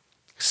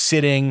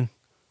 sitting,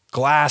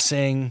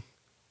 glassing,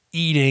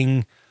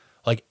 eating,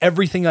 like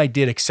everything I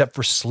did except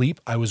for sleep,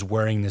 I was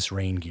wearing this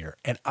rain gear.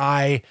 And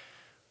I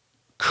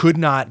could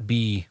not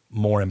be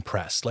more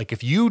impressed. Like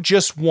if you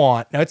just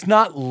want, now it's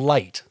not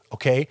light,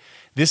 okay?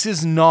 This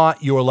is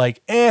not your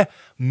like,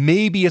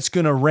 maybe it's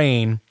going to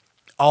rain.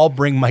 I'll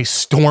bring my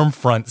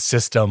Stormfront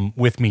system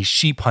with me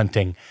sheep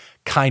hunting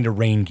kind of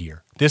rain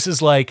gear. This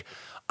is like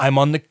I'm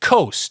on the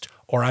coast,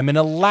 or I'm in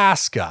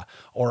Alaska,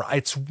 or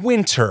it's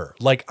winter.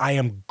 Like I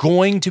am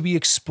going to be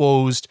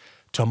exposed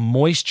to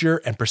moisture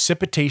and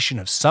precipitation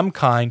of some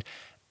kind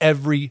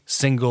every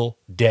single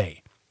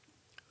day.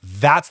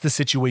 That's the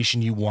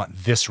situation you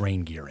want this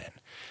rain gear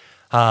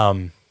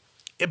in.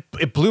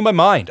 It blew my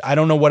mind. I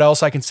don't know what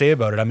else I can say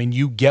about it. I mean,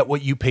 you get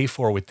what you pay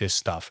for with this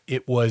stuff.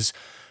 It was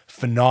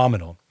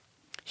phenomenal.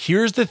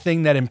 Here's the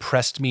thing that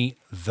impressed me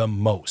the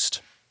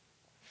most.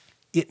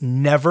 It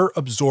never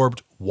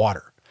absorbed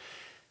water.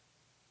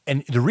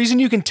 And the reason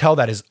you can tell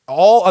that is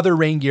all other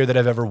rain gear that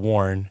I've ever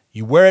worn,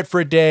 you wear it for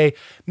a day,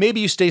 maybe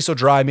you stay so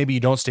dry, maybe you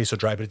don't stay so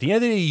dry, but at the end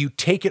of the day, you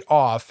take it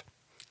off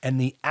and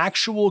the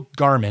actual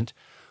garment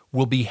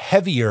will be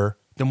heavier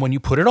than when you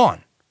put it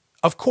on.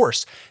 Of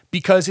course,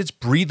 because it's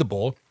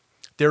breathable,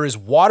 there is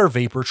water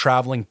vapor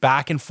traveling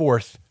back and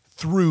forth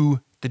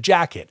through the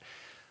jacket.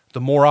 The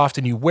more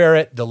often you wear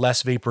it, the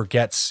less vapor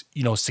gets,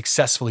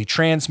 successfully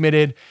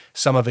transmitted.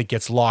 Some of it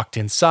gets locked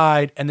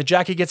inside, and the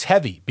jacket gets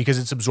heavy because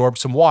it's absorbed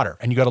some water,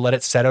 and you got to let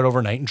it set out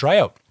overnight and dry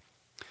out.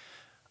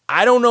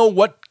 I don't know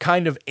what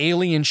kind of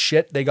alien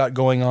shit they got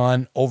going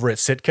on over at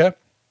Sitka,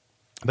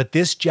 but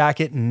this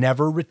jacket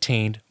never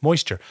retained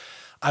moisture.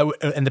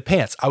 And the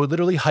pants, I would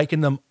literally hike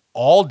in them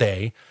all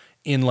day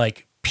in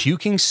like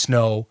puking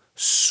snow,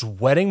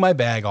 sweating my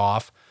bag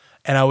off,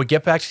 and I would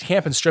get back to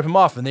camp and strip them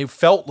off, and they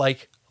felt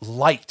like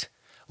light.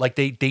 Like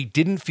they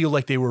didn't feel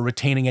like they were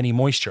retaining any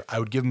moisture. I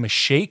would give them a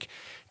shake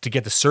to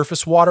get the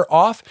surface water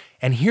off.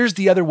 And here's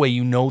the other way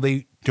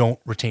they don't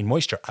retain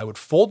moisture. I would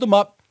fold them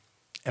up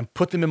and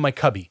put them in my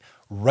cubby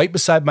right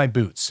beside my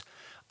boots.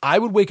 I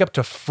would wake up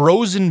to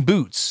frozen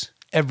boots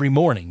every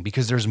morning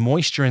because there's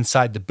moisture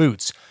inside the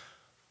boots.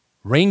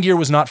 Rain gear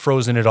was not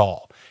frozen at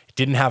all. It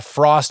didn't have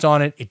frost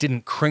on it. It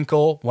didn't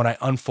crinkle when I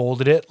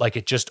unfolded it. Like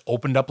it just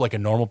opened up like a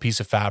normal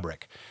piece of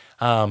fabric.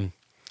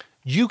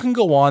 You can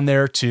go on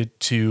there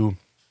to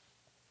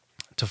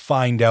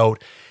find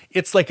out.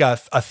 It's like a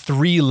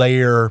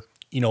 3-layer,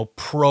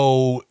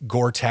 pro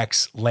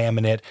Gore-Tex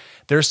laminate.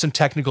 There's some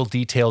technical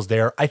details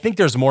there. I think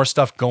there's more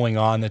stuff going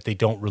on that they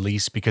don't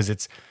release because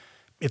it's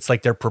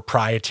like their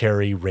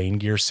proprietary rain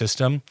gear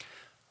system.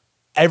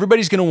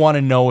 Everybody's going to want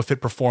to know if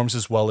it performs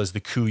as well as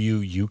the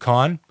KUIU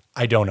Yukon.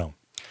 I don't know.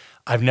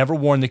 I've never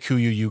worn the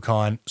KUIU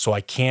Yukon, so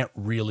I can't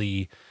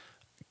really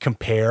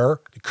compare.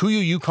 The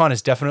Kuiu Yukon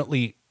is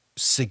definitely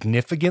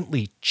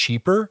significantly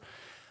cheaper.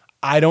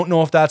 I don't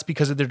know if that's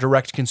because of their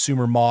direct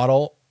consumer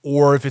model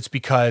or if it's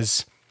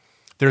because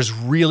there's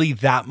really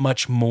that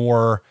much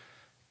more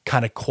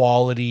kind of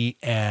quality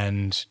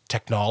and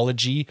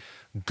technology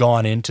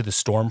gone into the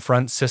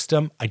Stormfront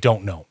system. I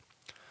don't know.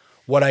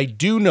 What I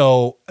do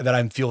know that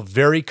I feel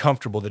very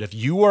comfortable that if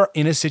you are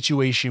in a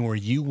situation where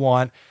you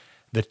want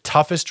the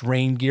toughest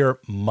rain gear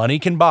money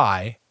can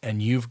buy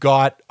and you've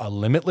got a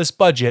limitless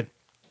budget,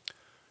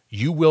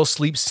 you will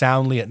sleep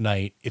soundly at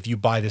night if you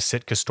buy the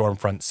Sitka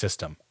Stormfront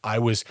system. I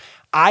was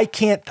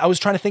trying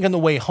to think on the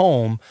way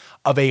home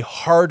of a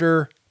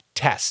harder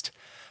test.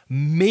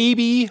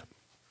 Maybe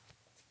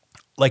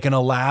like an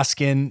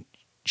Alaskan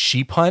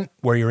sheep hunt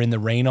where you're in the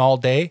rain all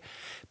day.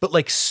 But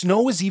like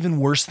snow is even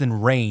worse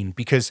than rain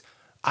because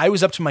I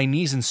was up to my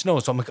knees in snow.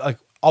 So I'm like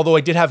although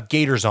I did have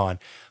gaiters on,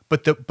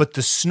 but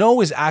the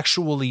snow is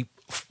actually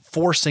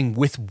forcing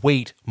with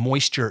weight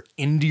moisture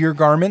into your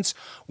garments,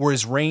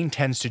 whereas rain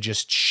tends to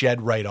just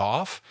shed right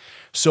off.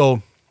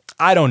 So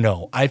I don't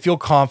know. I feel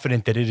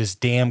confident that it is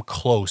damn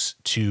close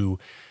to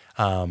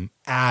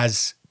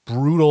as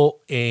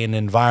brutal an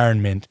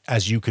environment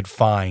as you could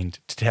find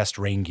to test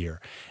rain gear.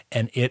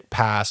 And it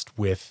passed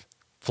with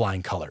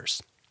flying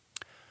colors.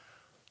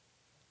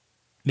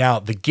 Now,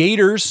 the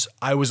gaiters,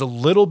 I was a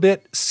little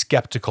bit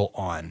skeptical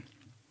on.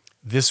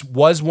 This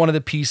was one of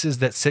the pieces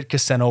that Sitka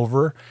sent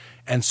over,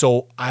 and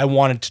so I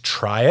wanted to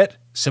try it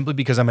simply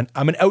because I'm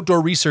an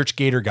outdoor research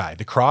gaiter guy.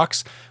 The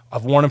Crocs,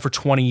 I've worn them for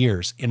 20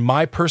 years. In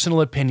my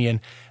personal opinion,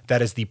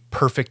 that is the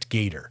perfect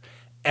gaiter.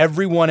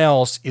 Everyone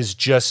else is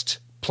just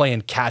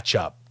playing catch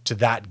up to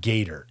that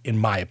gaiter, in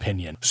my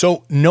opinion.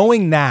 So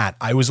knowing that,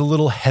 I was a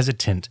little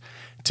hesitant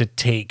to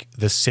take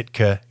the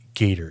Sitka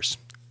gaiters.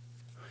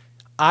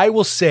 I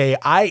will say,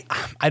 I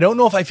don't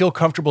know if I feel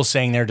comfortable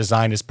saying they're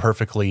designed as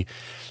perfectly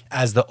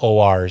as the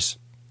ORs.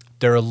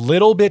 They're a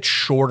little bit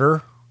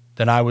shorter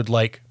than I would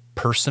like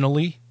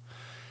personally.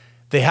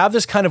 They have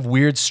this kind of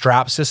weird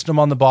strap system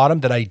on the bottom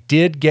that I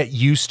did get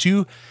used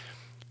to,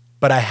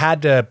 but I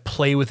had to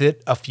play with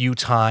it a few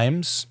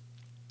times.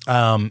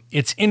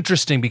 It's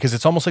interesting because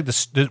it's almost like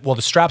the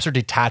straps are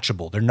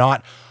detachable. They're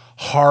not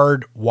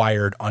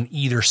hardwired on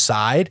either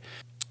side.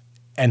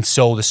 And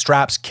so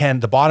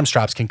the bottom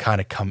straps can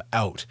kind of come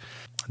out.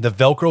 The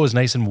Velcro is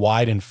nice and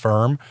wide and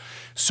firm,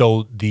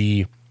 so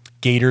the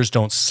gaiters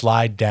don't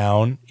slide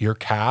down your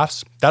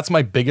calves. That's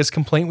my biggest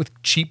complaint with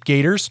cheap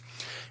gaiters,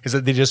 is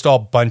that they just all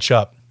bunch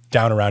up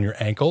down around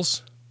your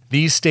ankles.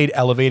 These stayed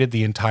elevated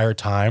the entire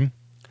time.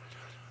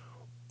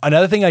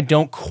 Another thing I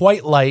don't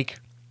quite like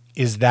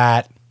is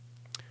that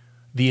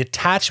the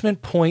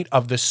attachment point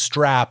of the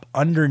strap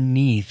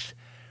underneath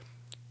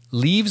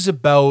leaves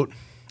about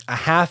a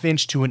 1/2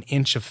 inch to 1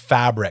 inch of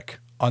fabric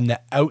on the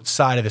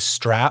outside of the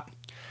strap.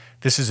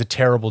 This is a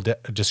terrible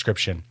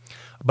description.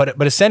 But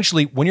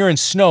essentially, when you're in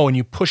snow and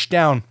you push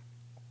down,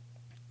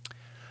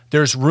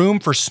 there's room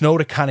for snow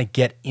to kind of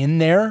get in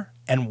there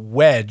and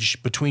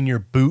wedge between your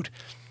boot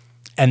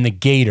and the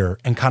gaiter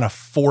and kind of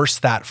force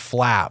that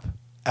flap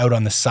out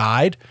on the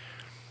side.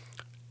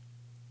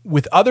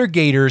 With other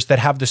gaiters that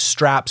have the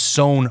strap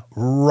sewn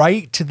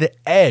right to the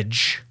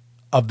edge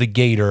of the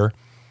gaiter,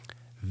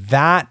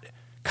 that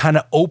kind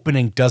of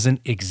opening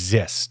doesn't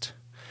exist.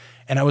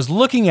 And I was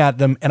looking at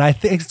them and I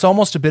think it's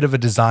almost a bit of a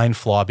design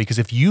flaw, because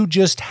if you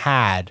just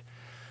had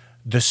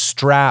the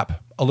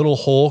strap, a little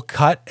hole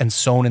cut and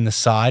sewn in the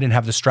side and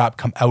have the strap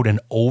come out and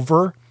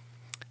over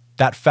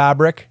that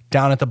fabric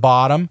down at the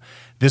bottom,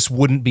 this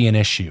wouldn't be an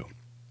issue.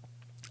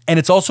 And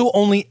it's also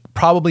only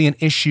probably an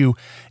issue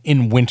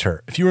in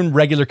winter. If you're in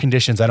regular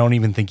conditions, I don't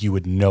even think you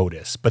would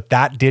notice, but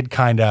that did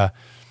kind of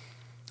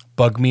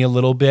bug me a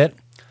little bit.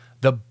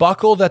 The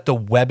buckle that the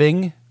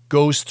webbing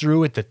goes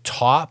through at the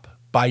top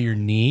by your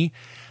knee,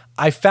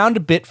 I found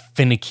a bit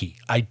finicky.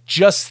 I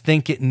just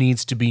think it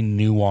needs to be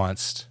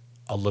nuanced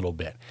a little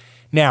bit.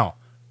 Now,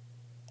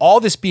 all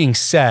this being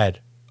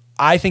said,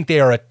 I think they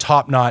are a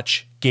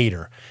top-notch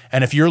gaiter.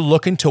 And if you're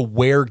looking to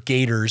wear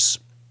gaiters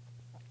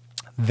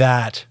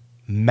that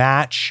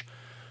match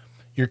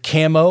your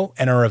camo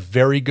and are of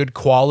very good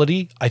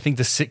quality, I think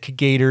the Sitka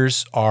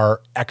gaiters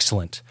are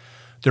excellent.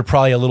 They're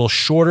probably a little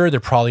shorter. They're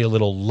probably a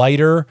little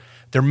lighter.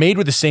 They're made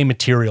with the same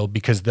material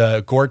because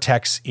the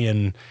Gore-Tex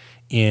in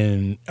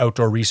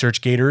outdoor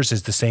research gaiters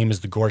is the same as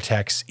the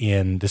Gore-Tex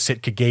in the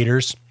Sitka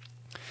gaiters.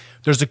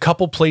 There's a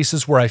couple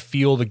places where I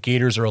feel the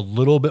gaiters are a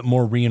little bit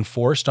more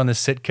reinforced on the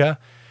Sitka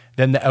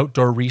than the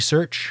outdoor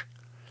research.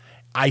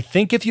 I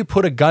think if you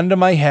put a gun to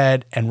my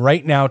head and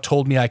right now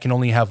told me I can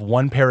only have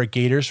one pair of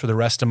gaiters for the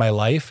rest of my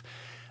life,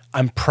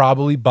 I'm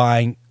probably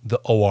buying the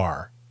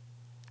OR.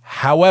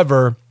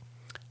 However,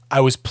 I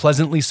was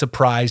pleasantly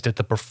surprised at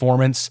the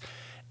performance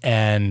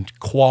and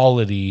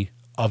quality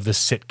of the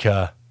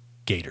Sitka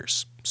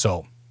gaiters.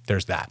 So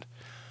there's that.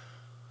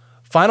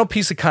 Final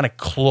piece of kind of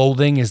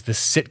clothing is the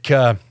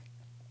Sitka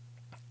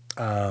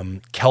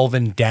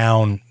Kelvin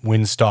Down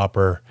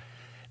Windstopper.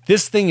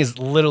 This thing is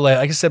literally,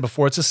 like I said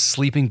before, it's a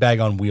sleeping bag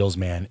on wheels,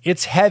 man.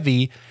 It's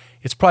heavy.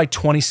 It's probably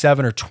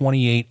 27 or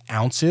 28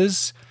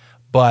 ounces,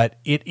 but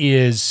it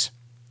is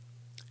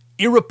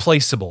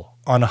irreplaceable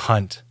on a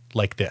hunt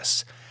like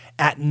this.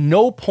 At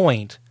no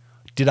point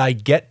did I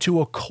get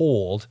to a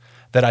cold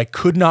that I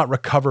could not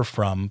recover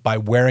from by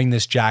wearing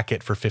this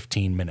jacket for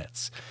 15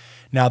 minutes.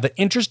 Now, the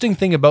interesting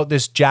thing about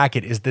this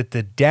jacket is that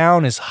the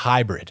down is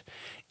hybrid.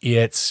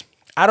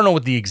 I don't know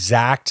what the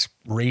exact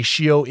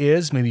ratio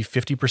is, maybe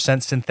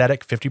 50%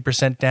 synthetic,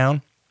 50%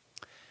 down.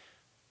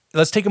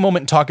 Let's take a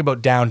moment and talk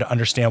about down to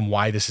understand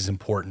why this is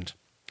important.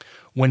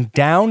 When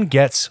down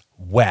gets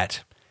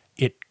wet,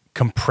 it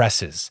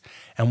compresses.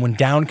 And when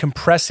down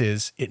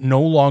compresses, it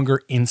no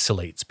longer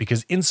insulates,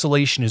 because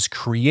insulation is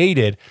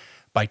created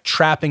by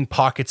trapping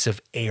pockets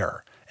of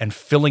air and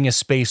filling a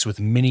space with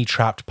mini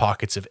trapped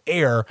pockets of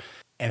air.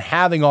 And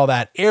having all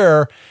that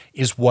air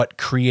is what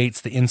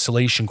creates the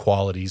insulation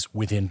qualities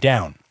within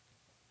down.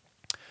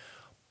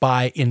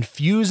 By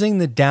infusing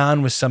the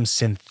down with some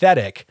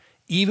synthetic,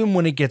 even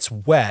when it gets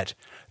wet,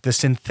 the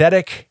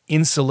synthetic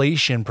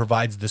insulation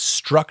provides the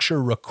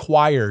structure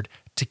required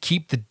to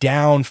keep the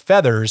down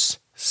feathers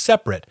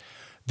separate,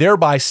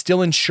 thereby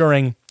still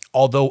ensuring,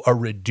 although a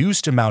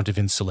reduced amount of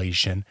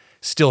insulation,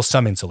 still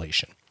some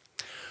insulation.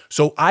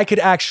 So I could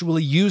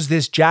actually use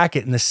this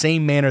jacket in the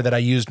same manner that I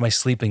used my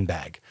sleeping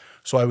bag.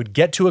 So I would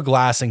get to a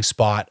glassing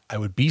spot, I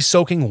would be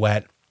soaking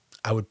wet,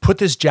 I would put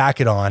this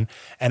jacket on,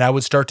 and I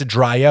would start to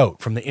dry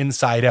out from the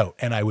inside out,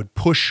 and I would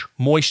push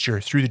moisture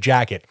through the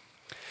jacket.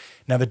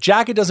 Now, the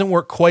jacket doesn't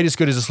work quite as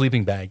good as a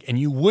sleeping bag, and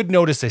you would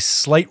notice a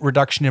slight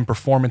reduction in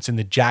performance in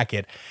the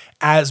jacket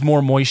as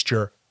more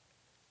moisture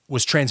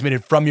was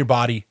transmitted from your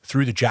body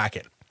through the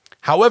jacket.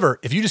 However,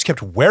 if you just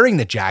kept wearing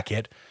the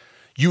jacket,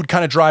 you would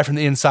kind of dry from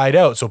the inside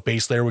out. So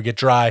base layer would get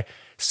dry,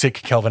 Sick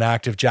Kelvin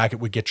Active jacket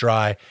would get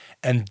dry,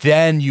 and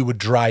then you would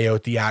dry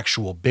out the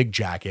actual big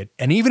jacket.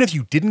 And even if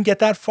you didn't get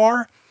that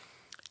far,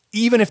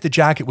 even if the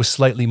jacket was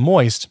slightly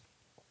moist,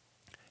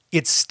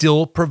 it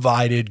still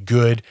provided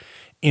good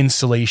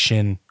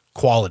insulation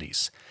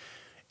qualities.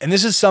 And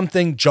this is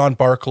something John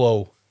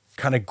Barklow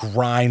kind of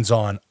grinds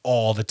on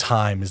all the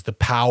time, is the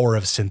power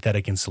of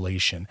synthetic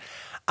insulation.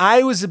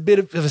 I was a bit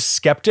of a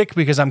skeptic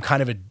because I'm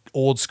kind of an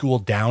old school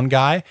down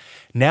guy.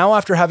 Now,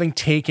 after having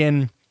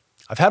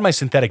I've had my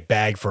synthetic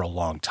bag for a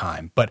long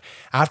time, but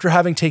after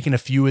having taken a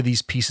few of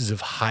these pieces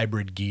of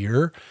hybrid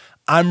gear,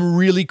 I'm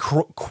really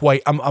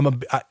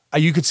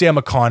you could say I'm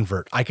a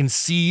convert. I can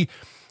see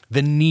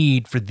the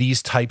need for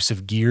these types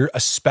of gear,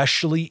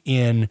 especially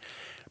in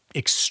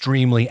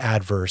extremely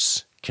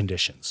adverse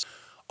conditions.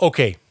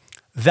 Okay,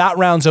 that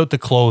rounds out the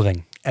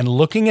clothing. And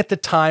looking at the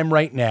time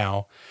right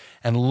now,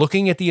 and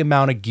looking at the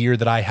amount of gear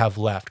that I have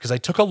left, because I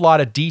took a lot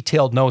of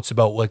detailed notes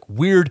about like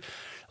weird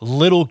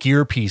little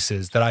gear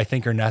pieces that I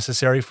think are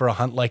necessary for a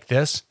hunt like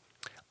this,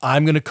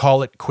 I'm going to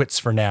call it quits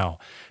for now,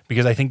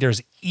 because I think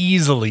there's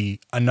easily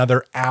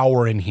another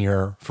hour in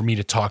here for me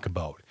to talk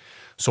about.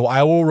 So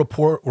I will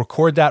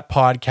record that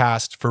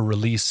podcast for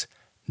release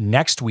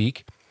next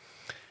week.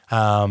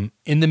 In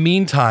the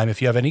meantime,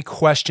 if you have any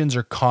questions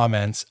or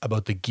comments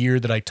about the gear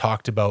that I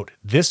talked about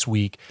this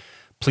week,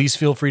 please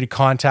feel free to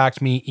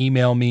contact me,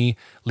 email me,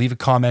 leave a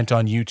comment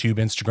on YouTube,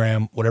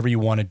 Instagram, whatever you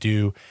want to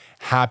do.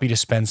 Happy to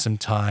spend some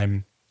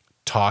time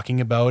talking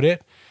about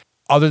it.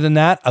 Other than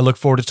that, I look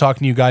forward to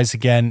talking to you guys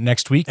again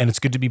next week, and it's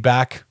good to be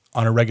back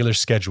on a regular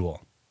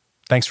schedule.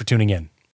 Thanks for tuning in.